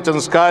നമസ്കരിച്ച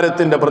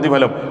നിസ്കാരത്തിന്റെ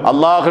പ്രതിഫലം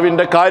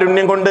അള്ളാഹുവിന്റെ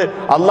കാരുണ്യം കൊണ്ട്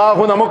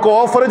അള്ളാഹു നമുക്ക്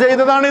ഓഫർ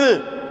ചെയ്തതാണിത്.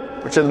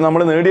 പക്ഷെ ഇത്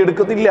നമ്മൾ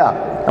നേടിയെടുക്കത്തില്ല,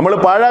 നമ്മൾ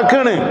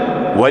പാഴാക്കാണ്.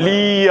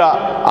 വലിയ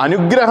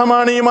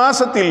അനുഗ്രഹമാണ് ഈ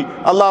മാസത്തിൽ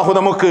അള്ളാഹു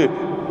നമുക്ക്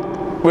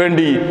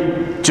വേണ്ടി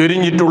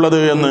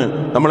ചൊരിഞ്ഞിട്ടുള്ളത് എന്ന്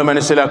നമ്മൾ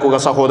മനസ്സിലാക്കുക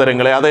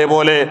സഹോദരങ്ങളെ.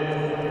 അതേപോലെ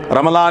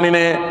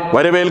റമദാനിനെ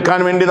വരവേൽക്കാൻ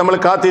വേണ്ടി നമ്മൾ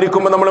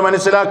കാത്തിരിക്കുമ്പോൾ നമ്മൾ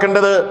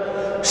മനസ്സിലാക്കേണ്ടത്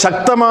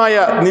ശക്തമായ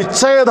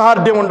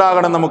നിശ്ചയദാർഢ്യം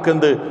ഉണ്ടാകണം.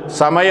 നമുക്കെന്ത്?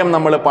 സമയം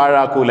നമ്മൾ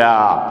പാഴാക്കൂല.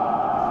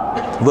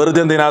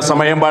 വെറുതെ എന്തിനാ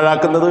സമയം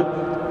പാഴാക്കുന്നത്?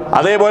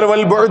 അതേപോലെ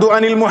വൽ ബുഅദു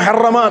അനിൽ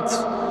മുഹറമാത്ത്,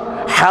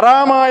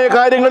 ഹറാമായ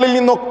കാര്യങ്ങളിൽ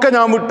നിന്നൊക്കെ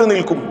ഞാൻ വിട്ടു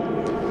നിൽക്കും.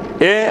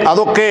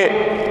 അതൊക്കെ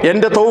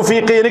എൻ്റെ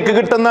തൗഫീഖ്, എനിക്ക്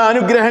കിട്ടുന്ന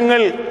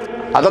അനുഗ്രഹങ്ങൾ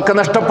അതൊക്കെ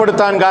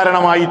നഷ്ടപ്പെടുത്താൻ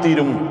കാരണമായി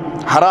തീരും.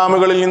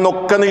 ഹറാമുകളിൽ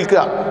നിന്നൊക്കെ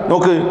നിൽക്കുക.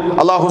 നോക്ക്,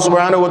 അല്ലാഹു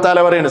സുബ്ഹാനഹു വ തആല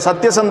പറയുന്നത്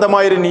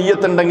സത്യസന്ധമായൊരു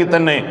നിയ്യത്ത് ഉണ്ടെങ്കിൽ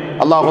തന്നെ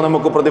അല്ലാഹു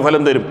നമുക്ക്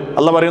പ്രതിഫലം തരും.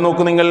 അല്ലാഹു പറയും,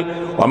 നോക്ക് നിങ്ങൾ,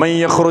 വമൻ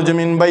യഖ്റുജു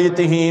മിൻ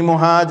ബൈതിഹി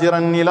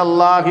മുഹാജിറൻ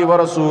ഇലല്ലാഹി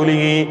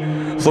വറസൂലിഹി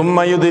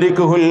സുമ്മ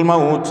യുദ്രികുഹുൽ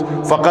മൗത്ത്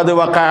ഫഖദ്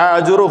വഖഅ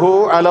അജ്റുഹു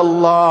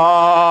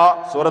അലല്ലാഹ്.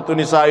 സൂറത്തു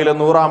നിസായിലെ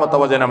 100-ാമത്തെ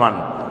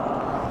വചനമാണ്.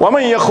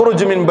 വമൻ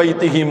യഖ്റുജു മിൻ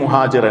ബൈതിഹി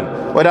മുഹാജിറൻ,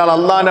 ഒരാൾ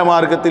അള്ളാന്റെ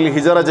മാർഗത്തിൽ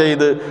ഹിജറ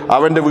ചെയ്ത്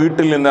അവന്റെ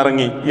വീട്ടിൽ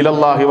നിന്നിറങ്ങി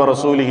ഇലല്ലാഹി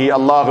വറസൂലിഹി,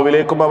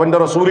 അള്ളാഹുവിലേക്കും അവന്റെ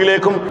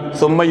റസൂലിലേക്കും,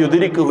 സുമ്മ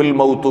യുദ്രികുഹുൽ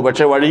മൗത്ത്,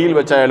 പക്ഷെ വഴിയിൽ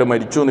വെച്ച് അയാൾ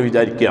മരിച്ചു എന്ന്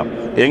വിചാരിക്കുക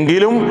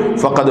എങ്കിലും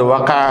ഫഖദ്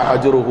വഖഅ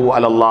അജ്റുഹു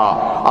അലല്ലാഹ്,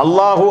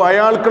 അള്ളാഹു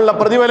അയാൾക്കുള്ള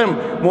പ്രതിഫലം,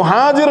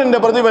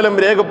 മുഹാജിറിന്റെ പ്രതിഫലം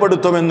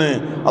രേഖപ്പെടുത്തുമെന്ന്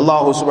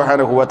അള്ളാഹു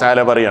സുബ്ഹാനഹു വ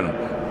തആല പറയാണ്.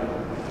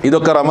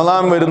 ഇതൊക്കെ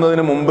റമദാൻ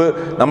വരുന്നതിന് മുമ്പ്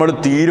നമ്മൾ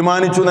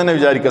തീരുമാനിച്ചു തന്നെ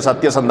വിചാരിക്കുക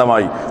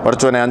സത്യസന്ധമായി.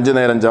 പഠിച്ചോനെ 5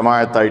 നേരം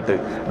ജമാഅത്തായിട്ട്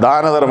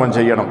ദാനധർമ്മം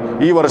ചെയ്യണം.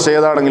 ഈ വർഷം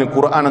ഏതാണെങ്കിലും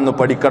ഖുർആൻ ഒന്ന്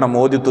പഠിക്കണം,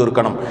 ഓതി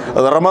തീർക്കണം.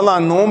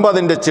 റമദാൻ നോമ്പ്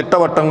അതിൻ്റെ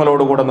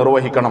ചിട്ടവട്ടങ്ങളോടുകൂടെ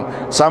നിർവഹിക്കണം.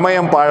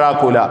 സമയം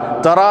പാഴാക്കൂല.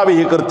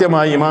 തറാവീഹ്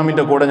കൃത്യമായി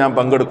ഇമാമിൻ്റെ കൂടെ ഞാൻ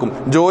പങ്കെടുക്കും.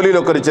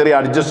 ജോലിയിലൊക്കെ ഒരു ചെറിയ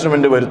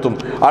അഡ്ജസ്റ്റ്മെൻറ്റ് വരുത്തും.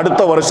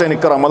 അടുത്ത വർഷം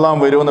എനിക്ക് റമദാൻ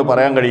വരുമെന്ന്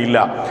പറയാൻ കഴിയില്ല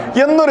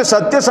എന്നൊരു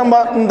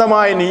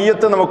സത്യസംബന്ധമായ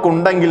നീയത്ത്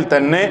നമുക്കുണ്ടെങ്കിൽ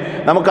തന്നെ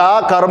നമുക്ക് ആ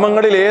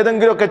കർമ്മങ്ങളിൽ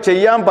ഏതെങ്കിലുമൊക്കെ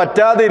ചെയ്യാൻ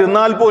പറ്റാതെ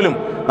ഇരുന്നാൽ പോലും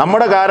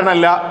നമ്മുടെ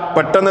കാരണമല്ല,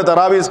 പെട്ടെന്ന്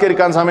തറാവീഹ്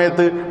നിസ്കരിക്കാൻ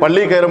സമയത്ത്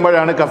പള്ളിയിൽ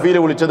കയറുമ്പോഴാണ് കഫീൽ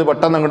വിളിച്ചത്,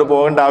 പെട്ടെന്ന് അങ്ങോട്ട്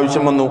പോകേണ്ട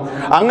ആവശ്യം വന്നു,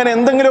 അങ്ങനെ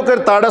എന്തെങ്കിലുമൊക്കെ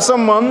ഒരു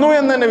തടസ്സം വന്നു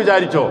എന്ന് തന്നെ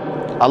വിചാരിച്ചോ,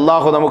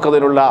 അള്ളാഹു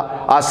നമുക്കതിനുള്ള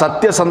ആ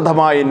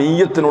സത്യസന്ധമായ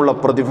നീയത്തിനുള്ള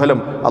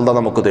പ്രതിഫലം അള്ളാഹ്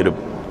നമുക്ക് തരും.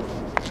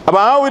 അപ്പൊ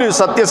ആ ഒരു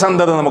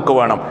സത്യസന്ധത നമുക്ക്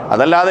വേണം.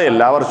 അതല്ലാതെ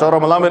എല്ലാ വർഷവും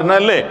റമദാൻ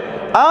വരുന്നതല്ലേ,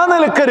 ആ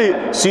നിലക്കൊരു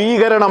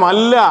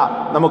സ്വീകരണമല്ല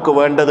നമുക്ക്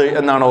വേണ്ടത്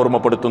എന്നാണ്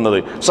ഓർമ്മപ്പെടുത്തുന്നത്.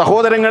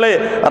 സഹോദരങ്ങളെ,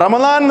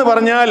 റമദാൻ എന്ന്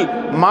പറഞ്ഞാൽ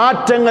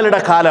മാറ്റങ്ങളുടെ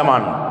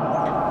കാലമാണ്.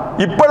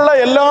 ഇപ്പോഴുള്ള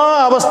എല്ലാ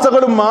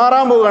അവസ്ഥകളും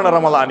മാറാൻ പോവുകയാണ്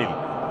റമദാനിൽ.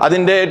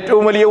 അതിൻ്റെ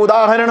ഏറ്റവും വലിയ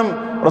ഉദാഹരണം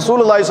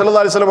റസൂലുള്ളാഹി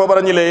സ്വല്ലല്ലാഹി അലൈഹി വസല്ലം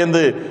പറഞ്ഞില്ലേ,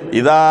 എന്ത്?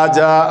 ഇദാ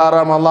ജാഅ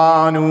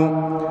റമളാനു,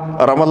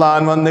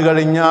 റമളാൻ വന്നു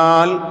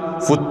കഴിഞ്ഞാൽ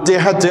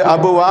ഫുത്തിഹത്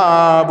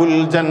അബ്വാബുൽ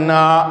ജന്ന,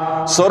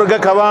 സ്വർഗ്ഗ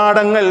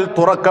കവാടങ്ങൾ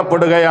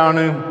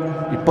തുറക്കപ്പെടുകയാണ്.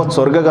 ഇപ്പൊ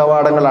സ്വർഗ്ഗ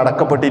കവാടങ്ങൾ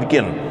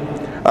അടക്കപ്പെട്ടിരിക്കുകയാണ്.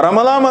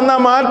 റമളാൻ വന്ന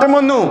മാറ്റം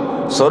വന്നു,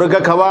 സ്വർഗ്ഗ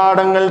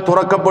കവാടങ്ങൾ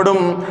തുറക്കപ്പെടും.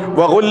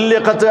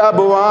 വഗുല്ലിഖത്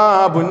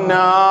അബ്വാബുൻ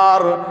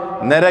നാർ,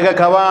 നരക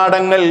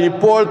കവാടങ്ങൾ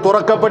ഇപ്പോൾ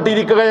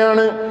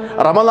തുറക്കപ്പെട്ടിരിക്കുകയാണ്.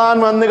 റമളാൻ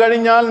വന്നു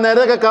കഴിഞ്ഞാൽ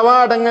നരക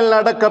കവാടങ്ങൾ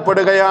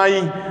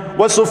അടക്കപ്പെടുകയായി.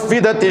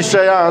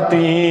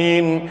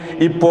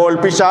 ഇപ്പോൾ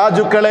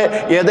പിശാചുക്കളെ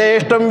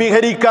യഥേഷ്ടം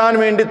വിഹരിക്കാൻ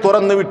വേണ്ടി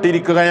തുറന്നു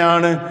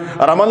വിട്ടിരിക്കുകയാണ്.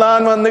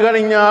 റമളാൻ വന്നു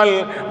കഴിഞ്ഞാൽ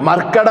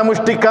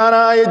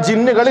മർക്കടമുഷ്ടിക്കാനായ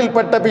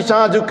ജിന്നുകളിൽപ്പെട്ട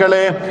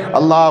പിശാചുക്കളെ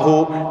അള്ളാഹു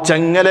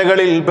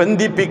ചങ്ങലകളിൽ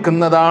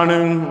ബന്ധിപ്പിക്കുന്നതാണ്.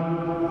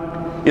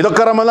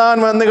 ഇതൊക്കെ റമളാൻ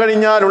വന്നു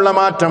കഴിഞ്ഞാലുള്ള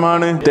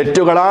മാറ്റമാണ്.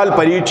 തെറ്റുകളാൽ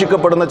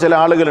പരീക്ഷിക്കപ്പെടുന്ന ചില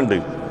ആളുകളുണ്ട്.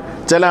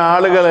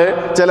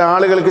 ചില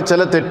ആളുകൾക്ക്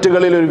ചില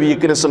തെറ്റുകളിൽ ഒരു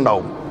വീക്ക്നെസ്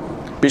ഉണ്ടാവും.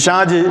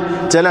 പിശാച്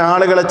ചില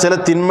ആളുകളെ ചില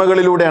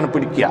തിന്മകളിലൂടെയാണ്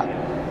പിടിക്കുക.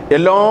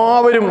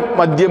 എല്ലാവരും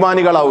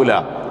മദ്യപാനികളാവില്ല.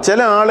 ചില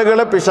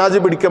ആളുകളെ പിശാച്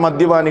പിടിക്കുക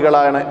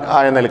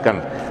മദ്യപാനികളായ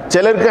നിലക്കാണ്.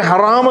 ചിലർക്ക്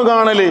ഹറാമ്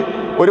കാണൽ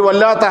ഒരു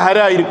വല്ലാത്ത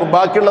ഹരായിരിക്കും.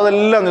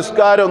 ബാക്കിയുള്ളതെല്ലാം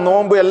നിസ്കാരം,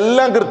 നോമ്പ്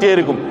എല്ലാം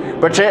കൃത്യമായിരിക്കും.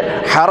 പക്ഷേ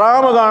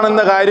ഹറാമ്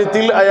കാണുന്ന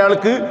കാര്യത്തിൽ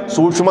അയാൾക്ക്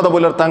സൂക്ഷ്മത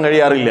പുലർത്താൻ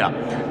കഴിയാറില്ല.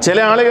 ചില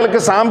ആളുകൾക്ക്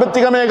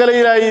സാമ്പത്തിക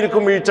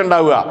മേഖലയിലായിരിക്കും വീഴ്ച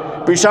ഉണ്ടാവുക.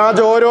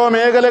 പിശാച് ഓരോ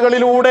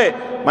മേഖലകളിലൂടെ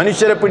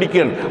മനുഷ്യരെ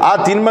പിടിക്കുകയാണ്. ആ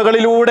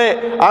തിന്മകളിലൂടെ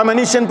ആ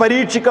മനുഷ്യൻ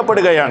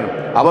പരീക്ഷിക്കപ്പെടുകയാണ്.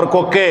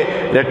 അവർക്കൊക്കെ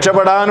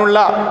രക്ഷപ്പെടാനുള്ള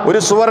ഒരു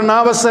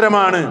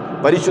സുവർണാവസരമാണ്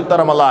പരിശുദ്ധ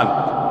റമളാൻ.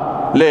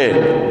 അല്ലേ?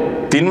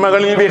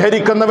 തിന്മകളിൽ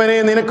വിഹരിക്കുന്നവനെ,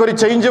 നിനക്കൊരു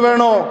ചേഞ്ച്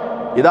വേണോ?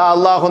 ഇതാ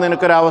അള്ളാഹു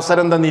നിനക്കൊരു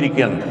അവസരം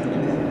തന്നിരിക്കുകയാണ്.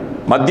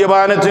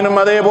 മദ്യപാനത്തിനും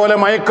അതേപോലെ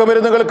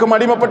മയക്കുമരുന്നുകൾക്കും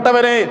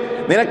അടിമപ്പെട്ടവരെ,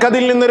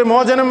 നിനക്കതിൽ നിന്നൊരു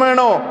മോചനം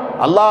വേണോ?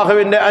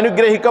 അള്ളാഹുവിൻ്റെ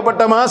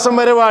അനുഗ്രഹിക്കപ്പെട്ട മാസം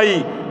വരവായി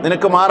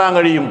നിനക്ക് മാറാൻ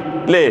കഴിയും.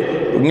 അല്ലേ?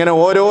 ഇങ്ങനെ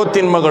ഓരോ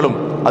തിന്മകളും.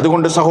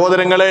 അതുകൊണ്ട്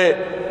സഹോദരങ്ങളെ,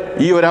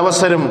 ഈ ഒരു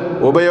അവസരം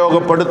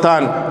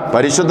ഉപയോഗപ്പെടുത്താൻ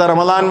പരിശുദ്ധ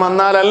റമളാൻ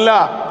വന്നാലല്ല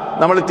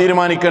നമ്മൾ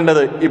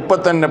തീരുമാനിക്കേണ്ടത്, ഇപ്പം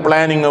തന്നെ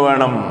പ്ലാനിങ്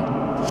വേണം.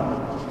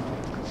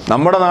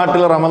 നമ്മുടെ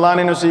നാട്ടിൽ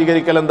റമളാനിനെ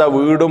സ്വീകരിക്കൽ എന്താ?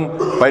 വീടും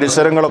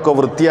പരിസരങ്ങളൊക്കെ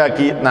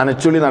വൃത്തിയാക്കി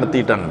നനച്ചുളി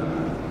നടത്തിയിട്ടാണ്.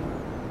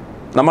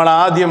 നമ്മൾ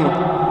ആദ്യം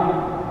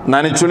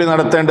നനച്ചുളി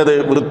നടത്തേണ്ടത്,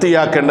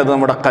 വൃത്തിയാക്കേണ്ടത്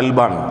നമ്മുടെ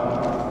കൽബാണ്.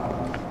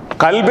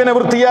 കൽബിനെ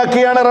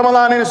വൃത്തിയാക്കിയാണ്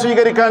റമളാനിനെ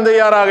സ്വീകരിക്കാൻ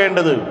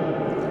തയ്യാറാകേണ്ടത്.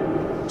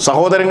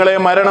 സഹോദരങ്ങളെ,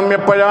 മരണം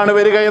എപ്പോഴാണ്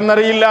വരിക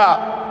എന്നറിയില്ല.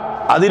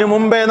 അതിനു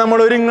മുമ്പേ നമ്മൾ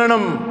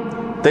ഒരുങ്ങണം,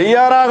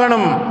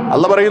 തയ്യാറാകണം.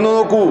 അല്ലാഹു പറയുന്നു,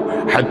 നോക്കൂ,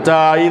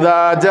 ഹത്താ ഇദാ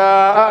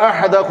ജാഅ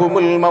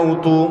അഹദഹുമുൽ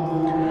മൗതു,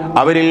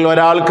 അവരിൽ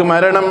ഒരാൾക്ക്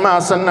മരണം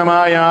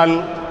ആസന്നമായാൽ,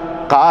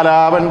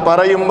 കാലാവൻ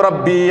പറയും,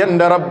 റബ്ബി,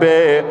 എൻ്റെ റബ്ബേ,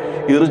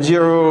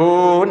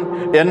 ഇർജിഊൻ,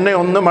 എന്നെ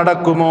ഒന്ന്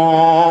മടക്കുമോ,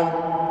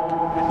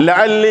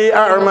 ലഅല്ലി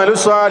അഅ്മലു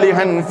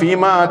സാലിഹൻ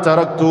ഫീമാ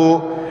തറക്തു,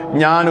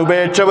 ഞാൻ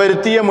ഉപേക്ഷ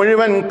വരുത്തിയ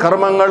മുഴുവൻ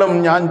കർമ്മങ്ങളും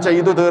ഞാൻ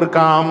ചെയ്തു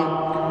തീർക്കാം.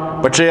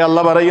 പക്ഷേ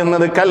അല്ലാഹു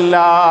പറയുന്നത്,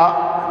 കല്ലാ,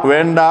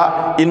 വേണ്ട,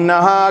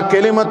 ഇന്നഹാ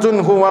കലിമത്തുൻ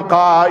ഹുവ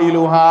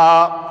ഖായിലുഹാ,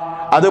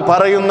 അത്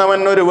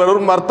പറയുന്നവൻ ഒരു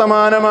വെറും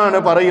വർത്തമാനമാണ്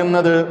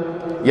പറയുന്നത്.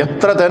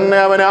 എത്ര തന്നെ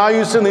അവൻ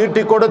ആയുസ്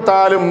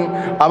നീട്ടിക്കൊടുത്താലും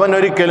അവൻ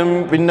ഒരിക്കലും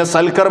പിന്നെ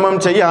സൽക്കർമ്മം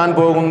ചെയ്യാൻ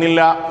പോകുന്നില്ല.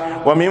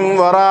 വമിൻ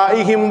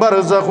വറാഇഹിം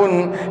ബർസഖുൻ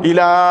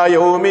ഇലാ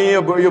യൗമി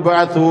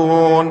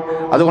യുബ്അസൂൻ,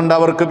 അതുകൊണ്ട്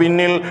അവർക്ക്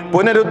പിന്നിൽ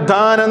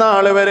പുനരുദ്ധാന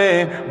നാൾ വരെ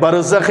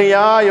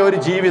ബർസഖിയായ ഒരു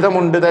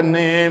ജീവിതമുണ്ട്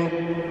തന്നെ.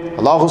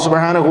 അല്ലാഹു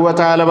സുബ്ഹാനഹു വ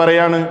തആല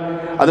പറയാണ്.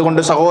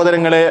 അതുകൊണ്ട്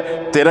സഹോദരങ്ങളെ,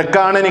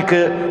 തിരക്കാണ്, എനിക്ക്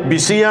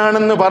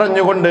ബിസിയാണെന്ന്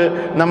പറഞ്ഞുകൊണ്ട്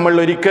നമ്മൾ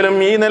ഒരിക്കലും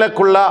ഈ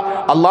നിലക്കുള്ള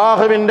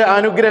അള്ളാഹുവിൻ്റെ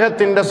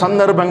അനുഗ്രഹത്തിൻ്റെ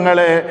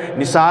സന്ദർഭങ്ങളെ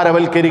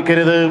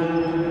നിസാരവൽക്കരിക്കരുത്.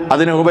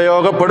 അതിനെ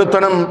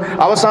ഉപയോഗപ്പെടുത്തണം.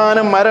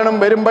 അവസാനം മരണം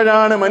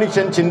വരുമ്പോഴാണ്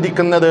മനുഷ്യൻ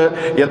ചിന്തിക്കുന്നത്,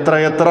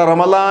 എത്ര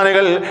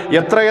റമളാനുകൾ,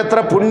 എത്ര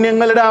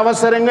പുണ്യങ്ങളുടെ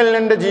അവസരങ്ങൾ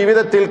എൻ്റെ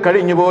ജീവിതത്തിൽ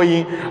കഴിഞ്ഞുപോയി,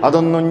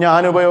 അതൊന്നും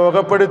ഞാൻ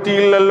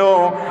ഉപയോഗപ്പെടുത്തിയില്ലല്ലോ.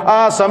 ആ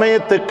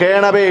സമയത്ത്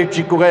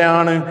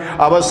കേണപേക്ഷിക്കുകയാണ്,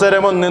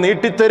 അവസരമൊന്ന്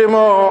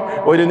നീട്ടിത്തരുമോ,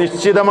 ഒരു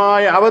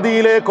നിശ്ചിതമായ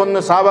അവധിയിലേക്കൊന്ന്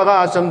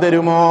സാവകാശം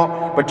തരുമോ?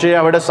 പക്ഷേ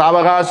അവിടെ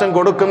സാവകാശം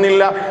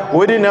കൊടുക്കുന്നില്ല.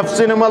 ഒരു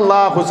നഫ്സിനും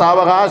അല്ലാഹു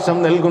സാവകാശം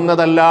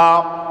നൽകുന്നതല്ല.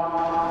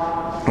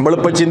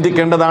 നമ്മളിപ്പോൾ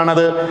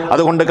ചിന്തിക്കേണ്ടതാണത്.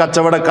 അതുകൊണ്ട്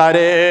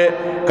കച്ചവടക്കാരെ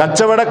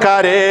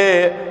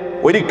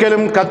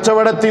ഒരിക്കലും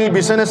കച്ചവടത്തിൽ,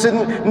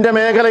 ബിസിനസിൻ്റെ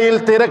മേഖലയിൽ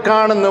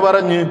തിരക്കാണെന്ന്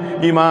പറഞ്ഞ്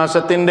ഈ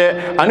മാസത്തിൻ്റെ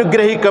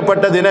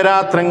അനുഗ്രഹിക്കപ്പെട്ട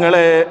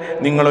ദിനരാത്രങ്ങളെ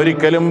നിങ്ങൾ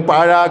ഒരിക്കലും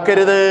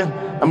പാഴാക്കരുത്.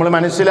 നമ്മൾ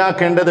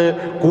മനസ്സിലാക്കേണ്ടത്,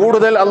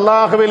 കൂടുതൽ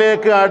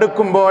അള്ളാഹുവിലേക്ക്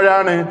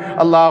അടുക്കുമ്പോഴാണ്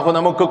അള്ളാഹു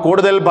നമുക്ക്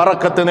കൂടുതൽ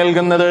ബറക്കത്ത്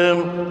നൽകുന്നത്.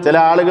 ചില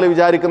ആളുകൾ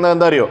വിചാരിക്കുന്നത്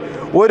എന്താ അറിയോ,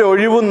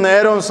 ഒരൊഴിവും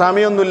നേരവും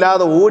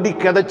സമയമൊന്നുമില്ലാതെ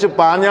ഓടിക്കതച്ച്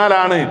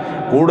പാഞ്ഞാലാണ്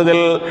കൂടുതൽ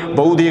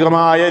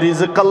ഭൗതികമായ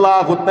റിസ്ക്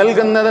അല്ലാഹു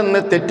നൽകുന്നതെന്ന്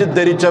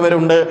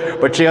തെറ്റിദ്ധരിച്ചവരുണ്ട്.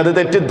 പക്ഷേ അത്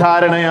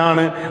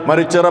തെറ്റിദ്ധാരണയാണ്.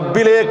 മറിച്ച്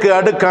റബ്ബിലേക്ക്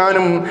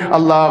അടുക്കാനും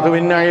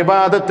അള്ളാഹുവിനെ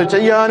ഇബാദത്ത്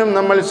ചെയ്യാനും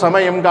നമ്മൾ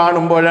സമയം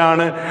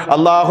കാണുമ്പോഴാണ്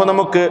അള്ളാഹു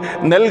നമുക്ക്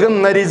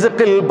നൽകുന്ന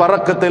റിസ്ഖിൽ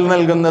ബറക്കത്തിൽ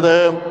നൽകുന്നത്.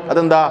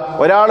 അതെന്താ?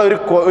 ഒരാൾ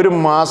ഒരു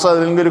മാസം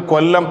അല്ലെങ്കിൽ ഒരു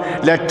കൊല്ലം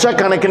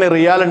ലക്ഷക്കണക്കിന്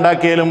റിയാൽ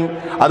ഉണ്ടാക്കിയാലും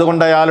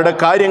അതുകൊണ്ട് അയാളുടെ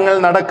കാര്യങ്ങൾ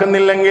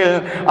നടക്കുന്നില്ലെങ്കിൽ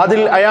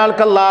അതിൽ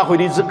അയാൾക്ക് അല്ലാഹു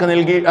റിസ്ഖ്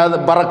നൽകി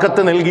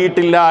ബറക്കത്ത്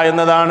നൽകിയിട്ടില്ല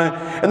എന്നതാണ്.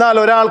 എന്നാൽ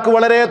ഒരാൾക്ക്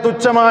വളരെ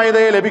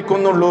തുച്ഛമായതേ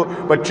ലഭിക്കുന്നുള്ളൂ,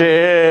 പക്ഷേ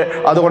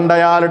അതുകൊണ്ട്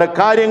അയാളുടെ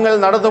കാര്യങ്ങൾ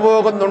നടന്നു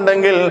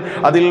പോകുന്നുണ്ടെങ്കിൽ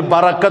അതിൽ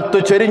ബറക്കത്ത്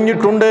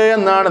ചൊരിഞ്ഞിട്ടുണ്ട്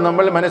എന്നാണ്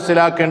നമ്മൾ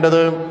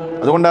മനസ്സിലാക്കേണ്ടത്.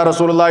 അതുകൊണ്ടാണ്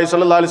റസൂലുള്ളാഹി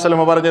സ്വല്ലല്ലാഹു അലൈഹി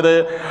വസല്ലം പറഞ്ഞത്,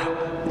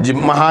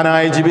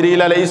 മഹാനായ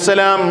ജിബ്രീൽ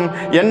അലൈഹിസ്സലാം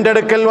എൻ്റെ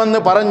അടുക്കൽ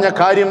വന്ന് പറഞ്ഞ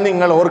കാര്യം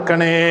നിങ്ങൾ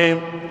ഓർക്കണേ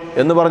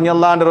എന്ന് പറഞ്ഞ്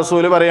അള്ളാഹുവിൻ്റെ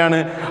റസൂല് പറയാണ്,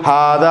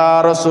 ഹാദാ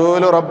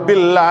റസൂലു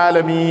റബ്ബിൽ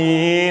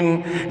ആലമീൻ.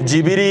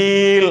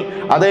 ജിബ്രീൽ,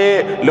 അതേ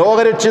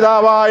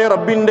ലോകരക്ഷിതാവായ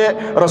റബ്ബിൻ്റെ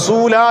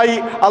റസൂലായി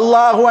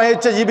അള്ളാഹു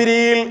അയച്ച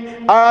ജിബ്രീൽ,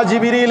 ആ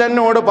ജിബ്രീൽ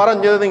എന്നോട്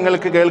പറഞ്ഞത്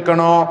നിങ്ങൾക്ക്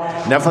കേൾക്കണോ?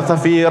 നഫസ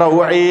ഫീ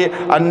റൗഇ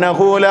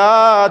അന്നഹു ലാ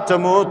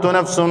തമൂതു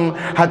നഫ്സുൻ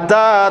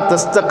ഹത്താ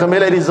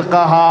തസ്തക്മില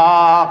റിസ്ഖഹാ.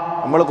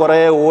 നമ്മൾ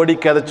കുറേ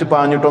ഓടിക്കതച്ച്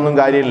പാഞ്ഞിട്ടൊന്നും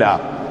കാര്യമില്ല,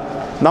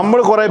 നമ്മൾ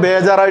കുറേ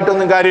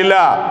ബേജാറായിട്ടൊന്നും കാര്യമില്ല,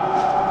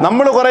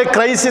 നമ്മൾ കുറെ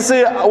ക്രൈസിസ്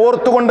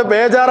ഓർത്തുകൊണ്ട്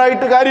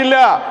ബേജാറായിട്ട് കാര്യമില്ല.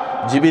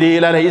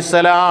 ജിബ്രീൽ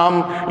അലൈഹിസ്സലാം,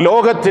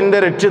 ലോകത്തിന്റെ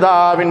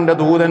രക്ഷിതാവിന്റെ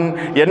ദൂതൻ,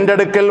 എൻ്റെ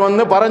അടുക്കൽ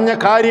വന്ന് പറഞ്ഞ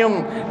കാര്യം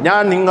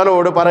ഞാൻ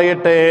നിങ്ങളോട്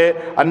പറയട്ടെ.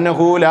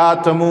 അന്നഹു ലാ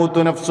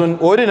തമൂതു നഫ്സുൻ,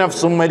 ഒരു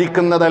നഫ്സും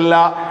മരിക്കുന്നതല്ല,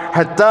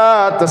 ഹത്താ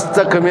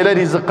തസ്തക്മില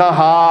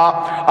റിസ്ഖഹാ,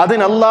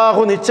 അതിന്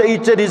അല്ലാഹു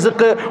നിശ്ചയിച്ച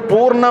റിസ്ഖ്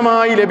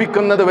പൂർണ്ണമായി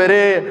ലഭിക്കുന്നത്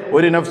വരെ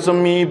ഒരു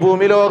നഫ്സും ഈ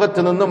ഭൂമി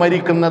ലോകത്ത് നിന്ന്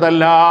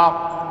മരിക്കുന്നതല്ല.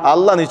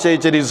 അള്ളാഹ്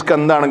നിശ്ചയിച്ച റിസ്ക്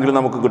എന്താണെങ്കിലും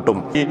നമുക്ക് കിട്ടും.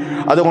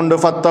 അതുകൊണ്ട്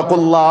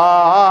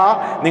ഫത്തഖുല്ലാഹ്,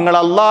 നിങ്ങൾ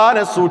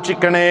അള്ളാഹിനെ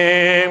സൂക്ഷിക്കണേ,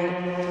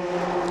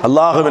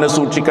 അള്ളാഹുവിനെ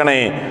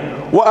സൂക്ഷിക്കണേ.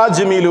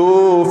 വഅജ്മിലൂ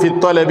ഫി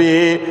ത്വലബി,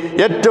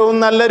 ഏറ്റവും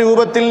നല്ല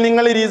രൂപത്തിൽ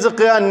നിങ്ങൾ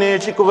റിസ്ക്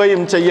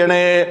അന്വേഷിക്കുകയും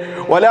ചെയ്യണേ.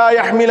 വലാ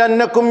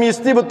യഹ്മിലന്നകും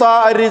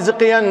ഇസ്തിബ്താഅ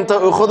റിസ്ഖി അൻ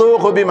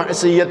തഅഖുദൂഹു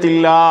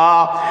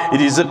ബിമഅസിയത്തില്ലാഹ്,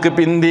 റിസ്ക്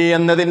പിന്തി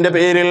എന്നതിൻ്റെ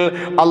പേരിൽ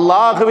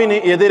അള്ളാഹുവിന്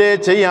എതിരെ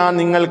ചെയ്യാൻ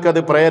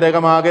നിങ്ങൾക്കത്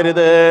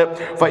പ്രേരകമാകരുത്.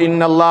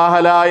 ഫഇന്നല്ലാഹ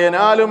ലാ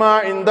യനാലു മാ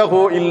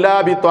ഇൻദഹു ഇല്ലാ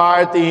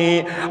ബിത്വാഅതിഹി,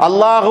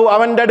 അള്ളാഹു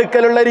അവൻ്റെ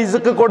അടുക്കലുള്ള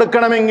റിസ്ക്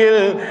കൊടുക്കണമെങ്കിൽ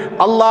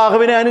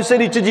അള്ളാഹുവിനെ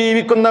അനുസരിച്ച്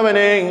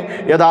ജീവിക്കുന്നവനെ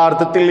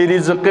യഥാർത്ഥത്തിൽ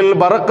റിസ്ഖിൽ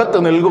ബറക്കത്ത്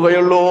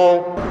നൽകുകയുള്ളൂ.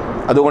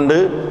 അതുകൊണ്ട്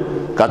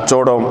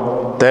കച്ചവടവും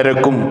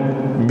തിരക്കും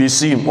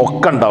ബിസിയും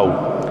ഒക്കെ ഉണ്ടാവും.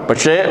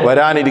 പക്ഷേ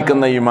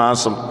വരാനിരിക്കുന്ന ഈ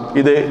മാസം,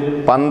 ഇത്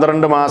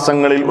 12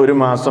 മാസങ്ങളിൽ ഒരു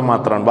മാസം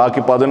മാത്രമാണ്,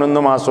 ബാക്കി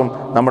 11 മാസം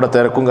നമ്മുടെ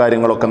തിരക്കും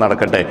കാര്യങ്ങളൊക്കെ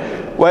നടക്കട്ടെ.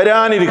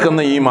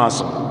 വരാനിരിക്കുന്ന ഈ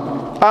മാസം,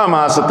 ആ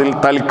മാസത്തിൽ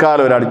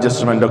തൽക്കാലം ഒരു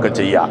അഡ്ജസ്റ്റ്മെൻ്റ് ഒക്കെ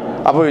ചെയ്യുക.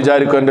 അപ്പോൾ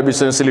വിചാരിക്കും എൻ്റെ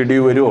ബിസിനസ്സിൽ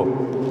ഇടിവ് വരുമോ,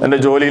 എൻ്റെ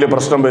ജോലിയിൽ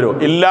പ്രശ്നം വരുമോ?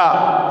 ഇല്ല.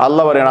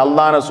 അള്ളാഹ് പറയണം,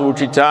 അള്ളാഹിനെ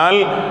സൂക്ഷിച്ചാൽ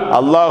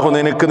അള്ളാഹു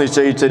നിനക്ക്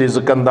നിശ്ചയിച്ച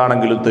റിസ്ക്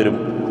എന്താണെങ്കിലും തരും.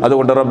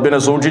 അതുകൊണ്ട് റബ്ബിനെ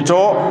സൂക്ഷിച്ചോ,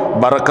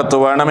 ബറക്കത്ത്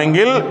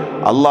വേണമെങ്കിൽ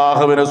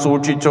അള്ളാഹുവിനെ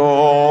സൂക്ഷിച്ചോ.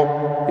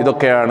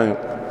 ഇതൊക്കെയാണ്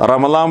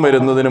റമളാൻ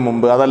വരുന്നതിന്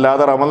മുമ്പ്.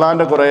 അതല്ലാതെ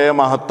റമളാൻ്റെ കുറേ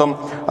മഹത്വം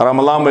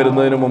റമളാൻ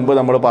വരുന്നതിന് മുമ്പ്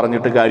നമ്മൾ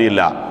പറഞ്ഞിട്ട്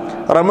കാര്യമില്ല.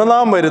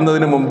 റമളാൻ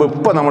വരുന്നതിന് മുമ്പ്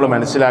ഇപ്പം നമ്മൾ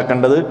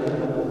മനസ്സിലാക്കേണ്ടത്,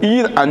 ഈ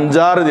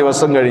 5-6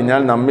 ദിവസം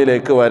കഴിഞ്ഞാൽ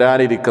നമ്മിലേക്ക്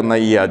വരാനിരിക്കുന്ന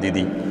ഈ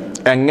അതിഥി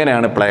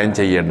എങ്ങനെയാണ് പ്ലാൻ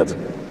ചെയ്യേണ്ടത്,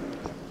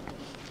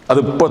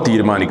 അതിപ്പോൾ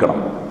തീരുമാനിക്കണം.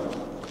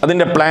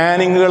 അതിൻ്റെ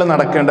പ്ലാനിങ്ങുകൾ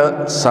നടക്കേണ്ട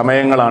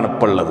സമയങ്ങളാണ്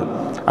ഇപ്പോൾ ഉള്ളത്.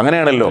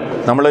 അങ്ങനെയാണല്ലോ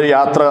നമ്മളൊരു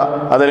യാത്ര,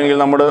 അതല്ലെങ്കിൽ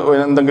നമ്മുടെ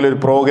എന്തെങ്കിലും ഒരു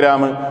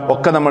പ്രോഗ്രാം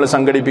ഒക്കെ നമ്മൾ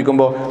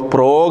സംഘടിപ്പിക്കുമ്പോൾ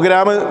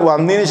പ്രോഗ്രാം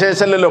വന്നതിന്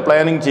ശേഷമല്ലല്ലോ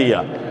പ്ലാനിങ്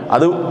ചെയ്യുക.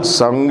 അത്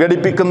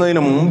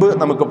സംഘടിപ്പിക്കുന്നതിന് മുമ്പ്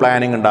നമുക്ക്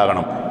പ്ലാനിങ്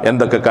ഉണ്ടാകണം.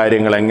 എന്തൊക്കെ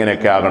കാര്യങ്ങൾ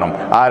എങ്ങനെയൊക്കെ ആകണം,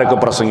 ആരൊക്കെ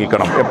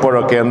പ്രസംഗിക്കണം,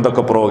 എപ്പോഴൊക്കെ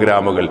എന്തൊക്കെ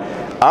പ്രോഗ്രാമുകൾ.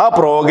 ആ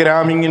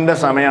പ്രോഗ്രാമിങ്ങിൻ്റെ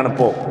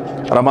സമയമാണിപ്പോൾ.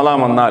 റമളാൻ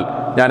വന്നാൽ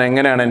ഞാൻ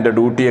എങ്ങനെയാണ് എൻ്റെ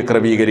ഡ്യൂട്ടിയെ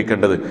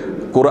ക്രമീകരിക്കേണ്ടത്,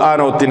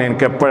 ഖുർആനോത്തിന്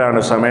എനിക്ക് എപ്പോഴാണ്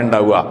സമയം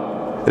ഉണ്ടാവുക,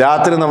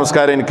 രാത്രി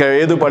നമസ്കാരം എനിക്ക്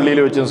ഏത് പള്ളിയിൽ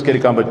വെച്ച്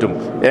നിസ്കരിക്കാൻ പറ്റും,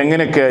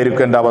 എങ്ങനെയൊക്കെ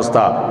ആയിരിക്കും എൻ്റെ അവസ്ഥ,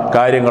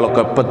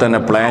 കാര്യങ്ങളൊക്കെ ഇപ്പം തന്നെ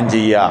പ്ലാൻ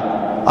ചെയ്യുക.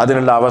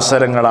 അതിനുള്ള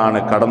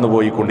അവസരങ്ങളാണ്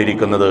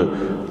കടന്നുപോയിക്കൊണ്ടിരിക്കുന്നത്.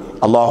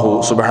 അല്ലാഹു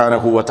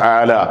സുബ്ഹാനഹു വ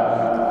തആല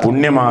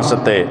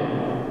പുണ്യമാസത്തെ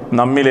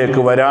നമ്മിലേക്ക്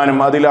വരാനും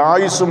അതിൽ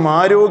ആയുസ്സും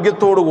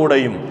ആരോഗ്യത്തോടു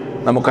കൂടെയും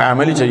നമുക്ക്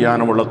അമല്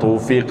ചെയ്യാനുമുള്ള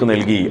തൗഫീഖ്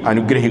നൽകി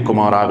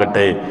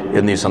അനുഗ്രഹിക്കുമാറാകട്ടെ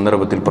എന്നീ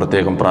സന്ദർഭത്തിൽ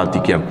പ്രത്യേകം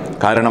പ്രാർത്ഥിക്കാം.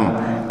 കാരണം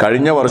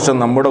കഴിഞ്ഞ വർഷം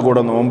നമ്മുടെ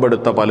കൂടെ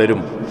നോമ്പെടുത്ത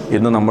പലരും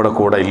ഇന്ന് നമ്മുടെ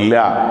കൂടെ ഇല്ല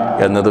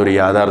എന്നതൊരു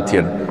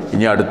യാഥാർത്ഥ്യമാണ്.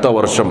 ഇനി അടുത്ത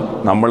വർഷം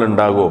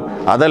നമ്മളുണ്ടാകുമോ?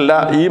 അതല്ല,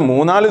 ഈ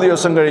 3-4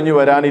 ദിവസം കഴിഞ്ഞ്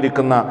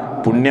വരാനിരിക്കുന്ന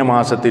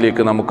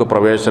പുണ്യമാസത്തിലേക്ക് നമുക്ക്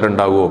പ്രവേശനം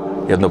ഉണ്ടാകുമോ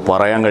എന്ന്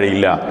പറയാൻ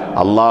കഴിയില്ല.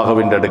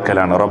 അള്ളാഹുവിൻ്റെ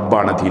അടുക്കലാണ്,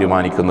 റബ്ബാണ്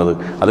തീരുമാനിക്കുന്നത്.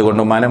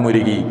 അതുകൊണ്ട്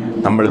മനമുരുകി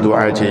നമ്മൾ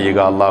ദുആ ചെയ്യുക,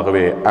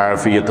 അള്ളാഹുവേ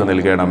ആഫിയത്ത്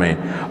നൽകണമേ,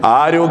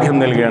 ആരോഗ്യം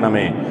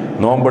നൽകണമേ,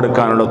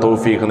 നോമ്പെടുക്കാനുള്ള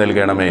തൗഫീഖ്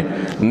നൽകണമേ,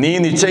 നീ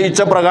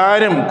നിശ്ചയിച്ച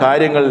പ്രകാരം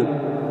കാര്യങ്ങൾ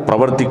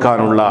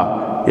പ്രവർത്തിക്കാനുള്ള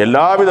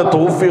എല്ലാവിധ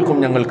തൗഫീഖും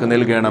ഞങ്ങൾക്ക്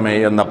നൽകണമേ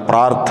എന്ന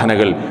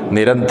പ്രാർത്ഥനകൾ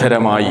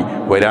നിരന്തരമായി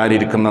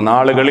വരാനിരിക്കുന്ന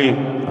നാളുകളിൽ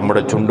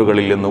നമ്മുടെ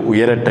ചുണ്ടുകളിൽ നിന്ന്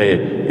ഉയരട്ടെ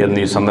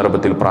എന്നീ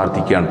സന്ദർഭത്തിൽ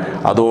പ്രാർത്ഥിക്കുകയാണ്.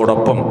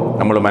 അതോടൊപ്പം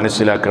നമ്മൾ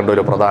മനസ്സിലാക്കേണ്ട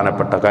ഒരു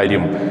പ്രധാനപ്പെട്ട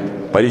കാര്യം,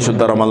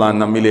 പരിശുദ്ധ റമളാൻ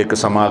നമ്മിലേക്ക്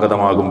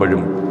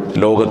സമാഗതമാകുമ്പോഴും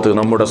ലോകത്ത്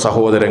നമ്മുടെ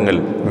സഹോദരങ്ങൾ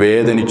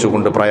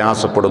വേദനിച്ചുകൊണ്ട്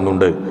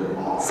പ്രയാസപ്പെടുന്നുണ്ട്.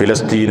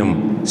 ഫിലസ്തീനും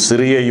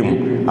സിറിയയും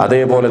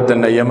അതേപോലെ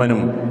തന്നെ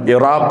യമനും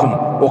ഇറാഖും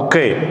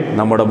ഒക്കെ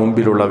നമ്മുടെ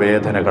മുമ്പിലുള്ള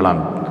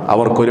വേദനകളാണ്.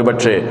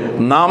 അവർക്കൊരുപക്ഷെ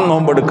നാം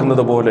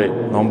നോമ്പെടുക്കുന്നത് പോലെ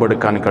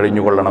നോമ്പെടുക്കാൻ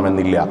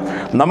കഴിഞ്ഞുകൊള്ളണമെന്നില്ല.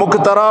 നമുക്ക്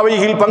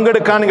തറാവീഹിൽ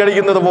പങ്കെടുക്കാൻ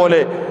കഴിയുന്നത് പോലെ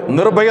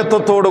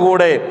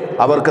നിർഭയത്വത്തോടുകൂടെ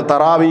അവർക്ക്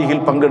തറാവീഹിൽ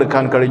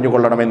പങ്കെടുക്കാൻ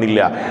കഴിഞ്ഞുകൊള്ളണമെന്നില്ല.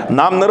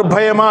 നാം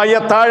നിർഭയമായി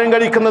അത്താഴം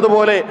കഴിക്കുന്നത്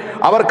പോലെ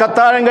അവർക്ക്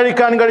അത്താഴം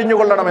കഴിക്കാൻ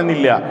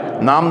കഴിഞ്ഞുകൊള്ളണമെന്നില്ല.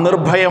 നാം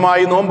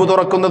നിർഭയമായി നോമ്പ്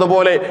തുറക്കുന്നത്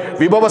പോലെ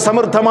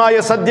വിഭവസമൃദ്ധമായ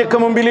സദ്യക്ക്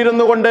മുമ്പിൽ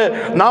ഇരുന്നു കൊണ്ട്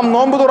നാം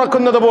നോമ്പ്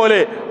തുറക്കുന്നത്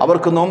പോലെ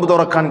അവർക്ക് നോമ്പ്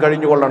തുറക്കാൻ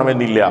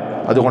കഴിഞ്ഞുകൊള്ളണമെന്നില്ല.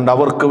 അതുകൊണ്ട്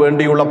അവർക്ക്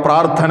വേണ്ടിയുള്ള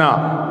പ്രാർത്ഥന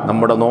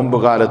നമ്മുടെ നോമ്പ്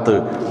കാലത്ത്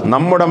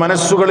നമ്മുടെ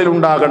മനസ്സുകളിൽ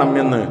ഉണ്ടാകണം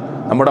എന്ന്,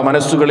 നമ്മുടെ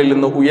മനസ്സുകളിൽ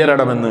നിന്ന്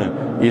ഉയരണമെന്ന്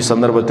ഈ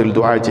സന്ദർഭത്തിൽ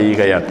ദുആ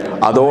ചെയ്യുകയാണ്.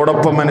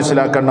 അതോടൊപ്പം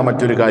മനസ്സിലാക്കേണ്ട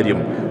മറ്റൊരു കാര്യം,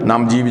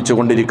 നാം ജീവിച്ചു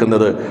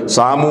കൊണ്ടിരിക്കുന്നത്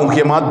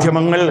സാമൂഹ്യ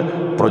മാധ്യമങ്ങൾ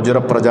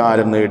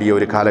പ്രചാരം നേടിയ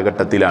ഒരു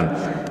കാലഘട്ടത്തിലാണ്.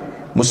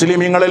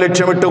 മുസ്ലിമീങ്ങളെ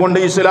ലക്ഷ്യമിട്ടുകൊണ്ട്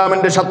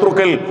ഇസ്ലാമിൻ്റെ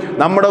ശത്രുക്കൾ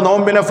നമ്മുടെ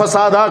നോമ്പിനെ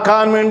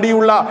ഫസാദാക്കാൻ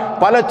വേണ്ടിയുള്ള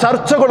പല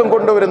ചർച്ചകളും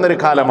കൊണ്ടുവരുന്നൊരു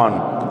കാലമാണ്.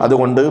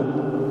 അതുകൊണ്ട്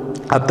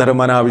അത്തരം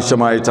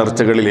അനാവശ്യമായ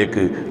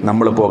ചർച്ചകളിലേക്ക്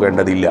നമ്മൾ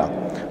പോകേണ്ടതില്ല.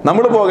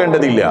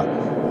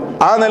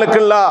 ആ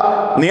നിലക്കുള്ള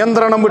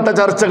നിയന്ത്രണം വിട്ട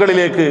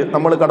ചർച്ചകളിലേക്ക്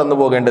നമ്മൾ കടന്നു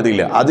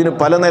പോകേണ്ടതില്ല. അതിന്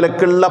പല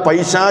നിലക്കുള്ള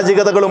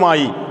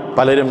പൈശാചികതകളുമായി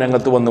പലരും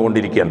രംഗത്ത്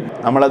വന്നുകൊണ്ടിരിക്കുകയാണ്.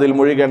 നമ്മളതിൽ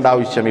മുഴുകേണ്ട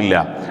ആവശ്യമില്ല.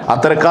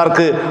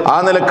 അത്തരക്കാർക്ക് ആ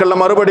നിലക്കുള്ള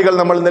മറുപടികൾ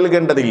നമ്മൾ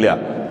നൽകേണ്ടതില്ല.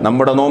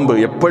 നമ്മുടെ നോമ്പ്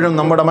എപ്പോഴും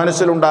നമ്മുടെ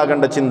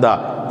മനസ്സിലുണ്ടാകേണ്ട ചിന്ത,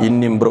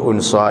 ഇന്നിംബ്രുഉൻ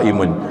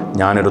സ്വായിമുൻ,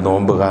 ഞാനൊരു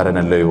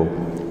നോമ്പുകാരനല്ലയോ.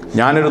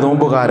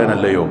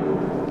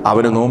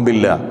 അവന്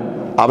നോമ്പില്ല,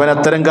 അവൻ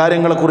അത്തരം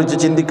കാര്യങ്ങളെക്കുറിച്ച്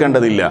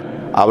ചിന്തിക്കേണ്ടതില്ല.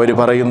 അവർ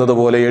പറയുന്നത്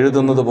പോലെ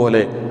എഴുതുന്നത് പോലെ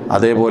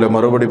അതേപോലെ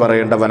മറുപടി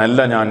പറയേണ്ടവനല്ല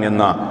ഞാൻ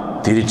എന്ന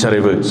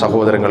തിരിച്ചറിവ്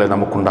സഹോദരങ്ങളെ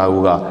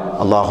നമുക്കുണ്ടാവുക.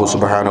 അല്ലാഹു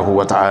സുബ്ഹാനഹു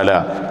വ തആല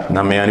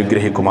നമ്മെ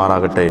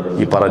അനുഗ്രഹിക്കുമാറാകട്ടെ.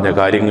 ഈ പറഞ്ഞ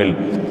കാര്യങ്ങൾ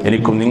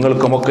എനിക്കും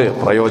നിങ്ങൾക്കുമൊക്കെ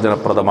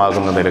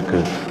പ്രയോജനപ്രദമാകുന്ന നിലക്ക്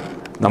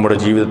നമ്മുടെ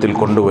ജീവിതത്തിൽ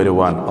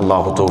കൊണ്ടുവരുവാൻ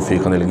അല്ലാഹു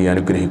തൗഫീഖ് നൽകി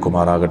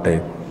അനുഗ്രഹിക്കുമാറാകട്ടെ.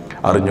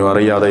 അറിഞ്ഞോ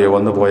അറിയാതെയോ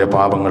വന്നുപോയ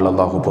പാപങ്ങൾ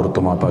അല്ലാഹു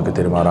പുറത്തു മാപ്പാക്കി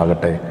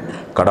തരുമാറാകട്ടെ.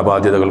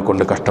 കടബാധ്യതകൾ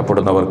കൊണ്ട്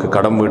കഷ്ടപ്പെടുന്നവർക്ക്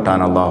കടം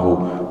വീട്ടാൻ അല്ലാഹു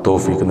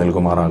തൗഫീഖ്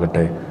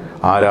നൽകുമാറാകട്ടെ.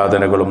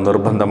 ആരാധനകളും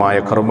നിർബന്ധമായ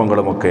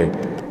കർമ്മങ്ങളുമൊക്കെ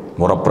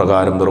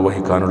മുറപ്രകാരം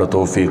നിർവഹിക്കാനുള്ള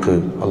തൗഫീഖ്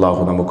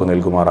അല്ലാഹു നമുക്ക്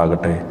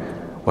നൽകുമാറാകട്ടെ.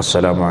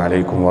 വസ്സലാമു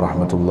അലൈക്കും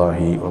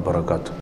വറഹ്മത്തുള്ളാഹി വബറകാതുഹു.